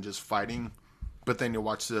more than just fighting. But then you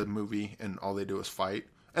watch the movie and all they do is fight.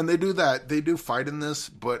 And they do that. They do fight in this,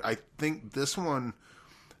 but I think this one,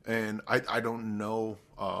 and I don't know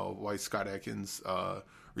why Scott Adkins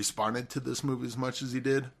responded to this movie as much as he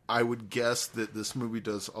did. I would guess that this movie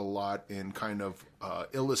does a lot in kind of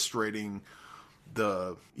illustrating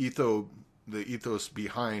the ethos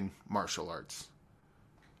behind martial arts.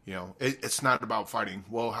 It's not about fighting.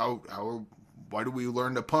 Well, why do we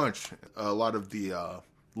learn to punch? A lot of the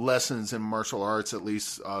lessons in martial arts, at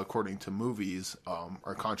least according to movies,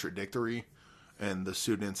 are contradictory, and the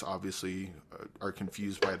students obviously are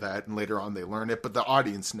confused by that, and later on they learn it, but the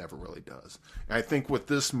audience never really does. And I think with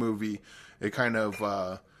this movie, it kind of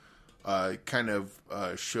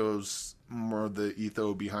shows more the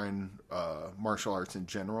ethos behind martial arts in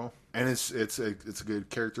general, and it's a good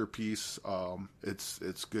character piece.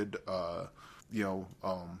 It's good, they're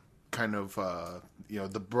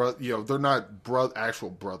not actual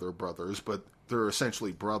brothers, but they're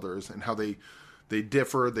essentially brothers, and how they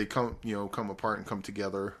differ, they come apart and come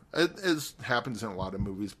together. It happens in a lot of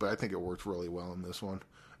movies, but I think it worked really well in this one.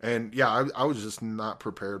 And yeah, I was just not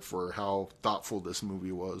prepared for how thoughtful this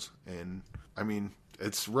movie was. And I mean,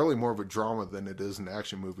 it's really more of a drama than it is an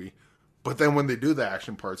action movie. But then when they do the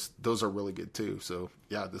action parts, those are really good too. So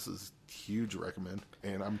yeah, this is huge recommend.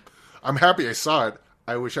 And I'm happy I saw it.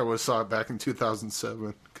 I wish I would have saw it back in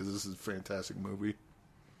 2007 because this is a fantastic movie.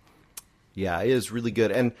 Yeah, it is really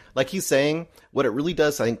good. And like he's saying, what it really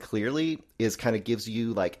does, I think, clearly is kind of gives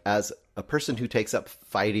you, like, as a person who takes up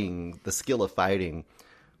fighting, the skill of fighting,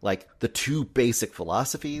 like the two basic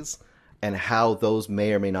philosophies and how those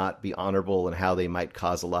may or may not be honorable and how they might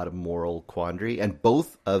cause a lot of moral quandary. And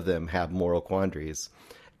both of them have moral quandaries.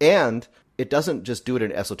 And it doesn't just do it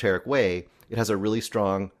in an esoteric way. It has a really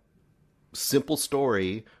strong, simple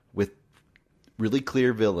story with really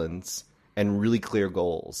clear villains and really clear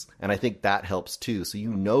goals. And I think that helps too. So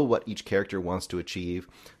you know what each character wants to achieve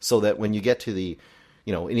so that when you get to the,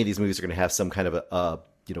 you know, any of these movies are going to have some kind of a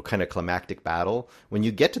kind of climactic battle. When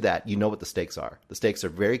you get to that, you know what the stakes are. The stakes are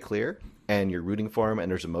very clear and you're rooting for them and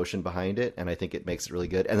there's emotion behind it. And I think it makes it really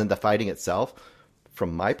good. And then the fighting itself,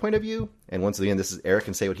 from my point of view, and once again, this is Eric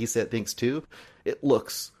can say what he thinks too, it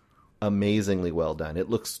looks amazingly well done. It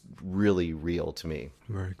looks really real to me.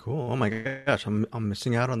 Very cool. Oh my gosh, I'm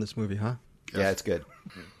missing out on this movie, huh? Yeah, it's good.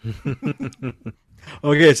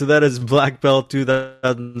 Okay, so that is Black Belt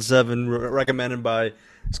 2007, recommended by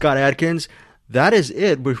Scott Adkins. That is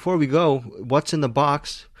it. Before we go, what's in the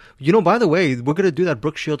box? You know, by the way, we're gonna do that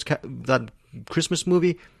Brooke Shields that Christmas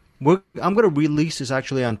movie. I'm gonna release this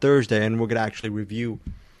actually on Thursday, and we're gonna actually review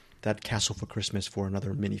that Castle for Christmas for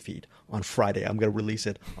another mini feed on Friday. I'm going to release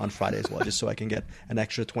it on Friday as well, just so I can get an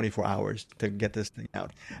extra 24 hours to get this thing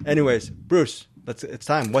out. Anyways, Bruce, it's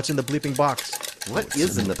time. What's in the bleeping box? What's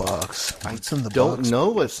in the box? What's in the Don't box? know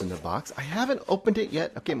what's in the box. I haven't opened it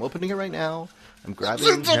yet. Okay, I'm opening it right now. I'm grabbing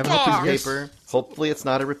What's in the a piece of box? paper. Hopefully it's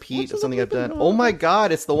not a repeat of something I've done. Oh my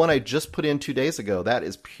god, it's the one I just put in 2 days ago. That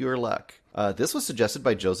is pure luck. This was suggested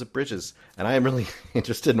by Joseph Bridges, and I am really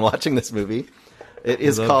interested in watching this movie. It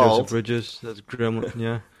is called Joseph Bridges. That's Gremlin.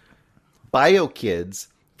 Yeah. Bio Kids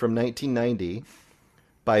from 1990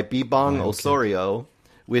 by Bibong Osorio,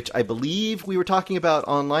 which I believe we were talking about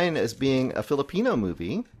online as being a Filipino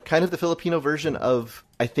movie, kind of the Filipino version of,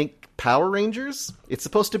 I think, Power Rangers. It's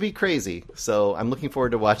supposed to be crazy, so I'm looking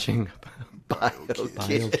forward to watching Bio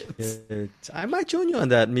Kids. I might join you on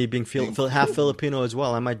that, me being half Filipino as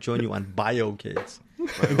well. I might join you on Bio Kids.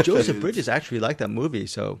 And Joseph Bridges actually liked that movie,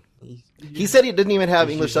 so... He said he didn't even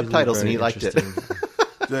have English subtitles, and he liked it.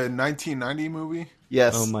 The 1990 movie?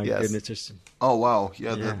 Yes. Oh my yes. goodness. Oh, wow.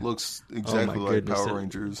 Yeah, that looks exactly like goodness. Power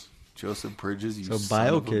Rangers. Joseph Bridges, you So son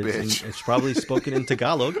Bio of a Kids, bitch. and it's probably spoken in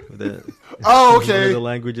Tagalog. Oh, One okay. of the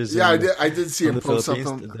languages. Yeah, in I did see from him the post Philippines.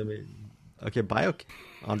 something. Okay,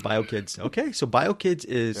 on Bio Kids. Okay, so Bio Kids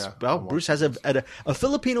is Yeah, well. I'll Bruce watch has a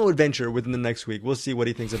Filipino adventure within the next week. We'll see what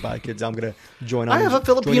he thinks of Bio Kids. I'm gonna join on. I have a join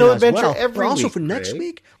Filipino in as adventure well. every But also week, for next Ray.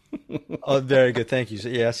 week. Oh, very good. Thank you.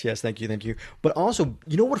 Yes, thank you. But also,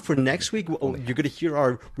 you know what? For next week, you're going to hear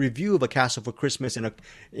our review of A Castle for Christmas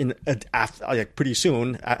pretty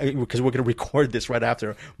soon, because we're going to record this right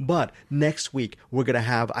after. But next week, we're going to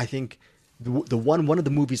have, I think, one of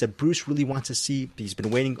the movies that Bruce really wants to see. He's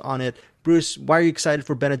been waiting on it. Bruce, why are you excited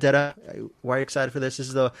for Benedetta? Why are you excited for this? This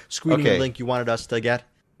is the screening link you wanted us to get.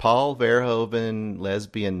 Paul Verhoeven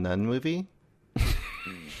lesbian nun movie.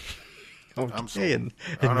 I'm sold. Okay, I don't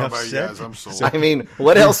know enough about you said. guys. I'm sold. I mean,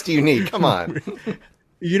 what else do you need? Come on.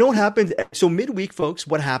 You know what happens? So midweek, folks,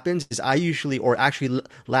 what happens is I usually, or actually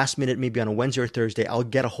last minute, maybe on a Wednesday or Thursday, I'll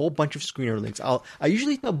get a whole bunch of screener links. I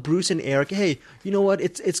usually tell Bruce and Eric, hey, you know what?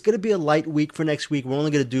 It's going to be a light week for next week. We're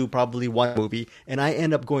only going to do probably one movie. And I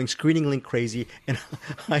end up going screening link crazy. And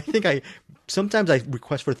I think sometimes I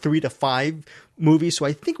request for 3 to 5 movies. So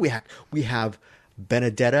I think we have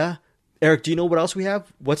Benedetta. Eric, do you know what else we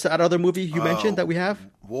have? What's that other movie you mentioned that we have?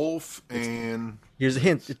 Wolf and... Here's a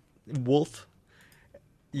hint. Wolf.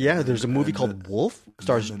 Yeah, there's a movie called Wolf.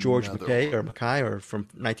 Stars George Mackay from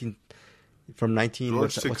 19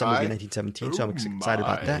 what's that movie, 1917. So I'm excited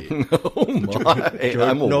about that. Oh my!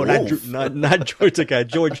 I'm a wolf. Not George Mackay.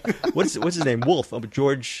 George, what's his name? Wolf.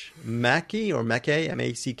 George Mackay or Mackay,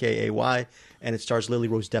 Mackay, and it stars Lily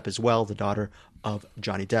Rose Depp as well, the daughter of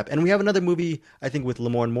Johnny Depp. And we have another movie, I think, with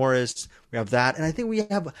Lamorne Morris. We have that, and I think we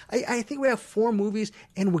have 4 movies,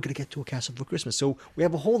 and we're gonna get to A Castle for Christmas. So we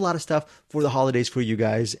have a whole lot of stuff for the holidays for you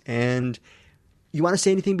guys. And you want to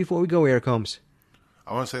say anything before we go, Eric Holmes?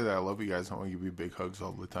 I want to say that I love you guys. I want to give you big hugs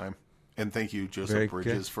all the time. And thank you, Joseph Very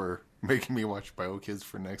Bridges, good. for making me watch Bio Kids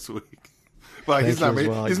for next week. Well, Thank he's you not. as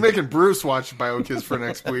well. He's making Bruce watch Bio Kids for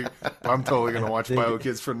next week. I'm totally going to watch Bio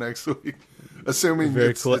Kids for next week, assuming Very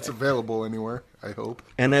it's cool. available anywhere. I hope.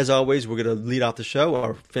 And as always, we're going to lead off the show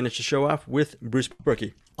or finish the show off with Bruce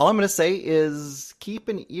Berkey. All I'm going to say is keep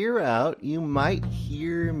an ear out. You might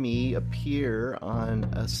hear me appear on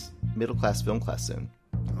a middle class film class soon.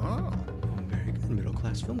 Oh, Very good. Middle class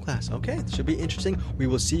Film class. Okay, it should be interesting. We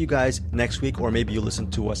will see you guys next week, or maybe you'll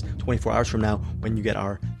listen to us 24 hours from now when you get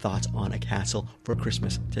our thoughts on A Castle for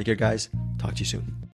Christmas. Take care, guys. Talk to you soon.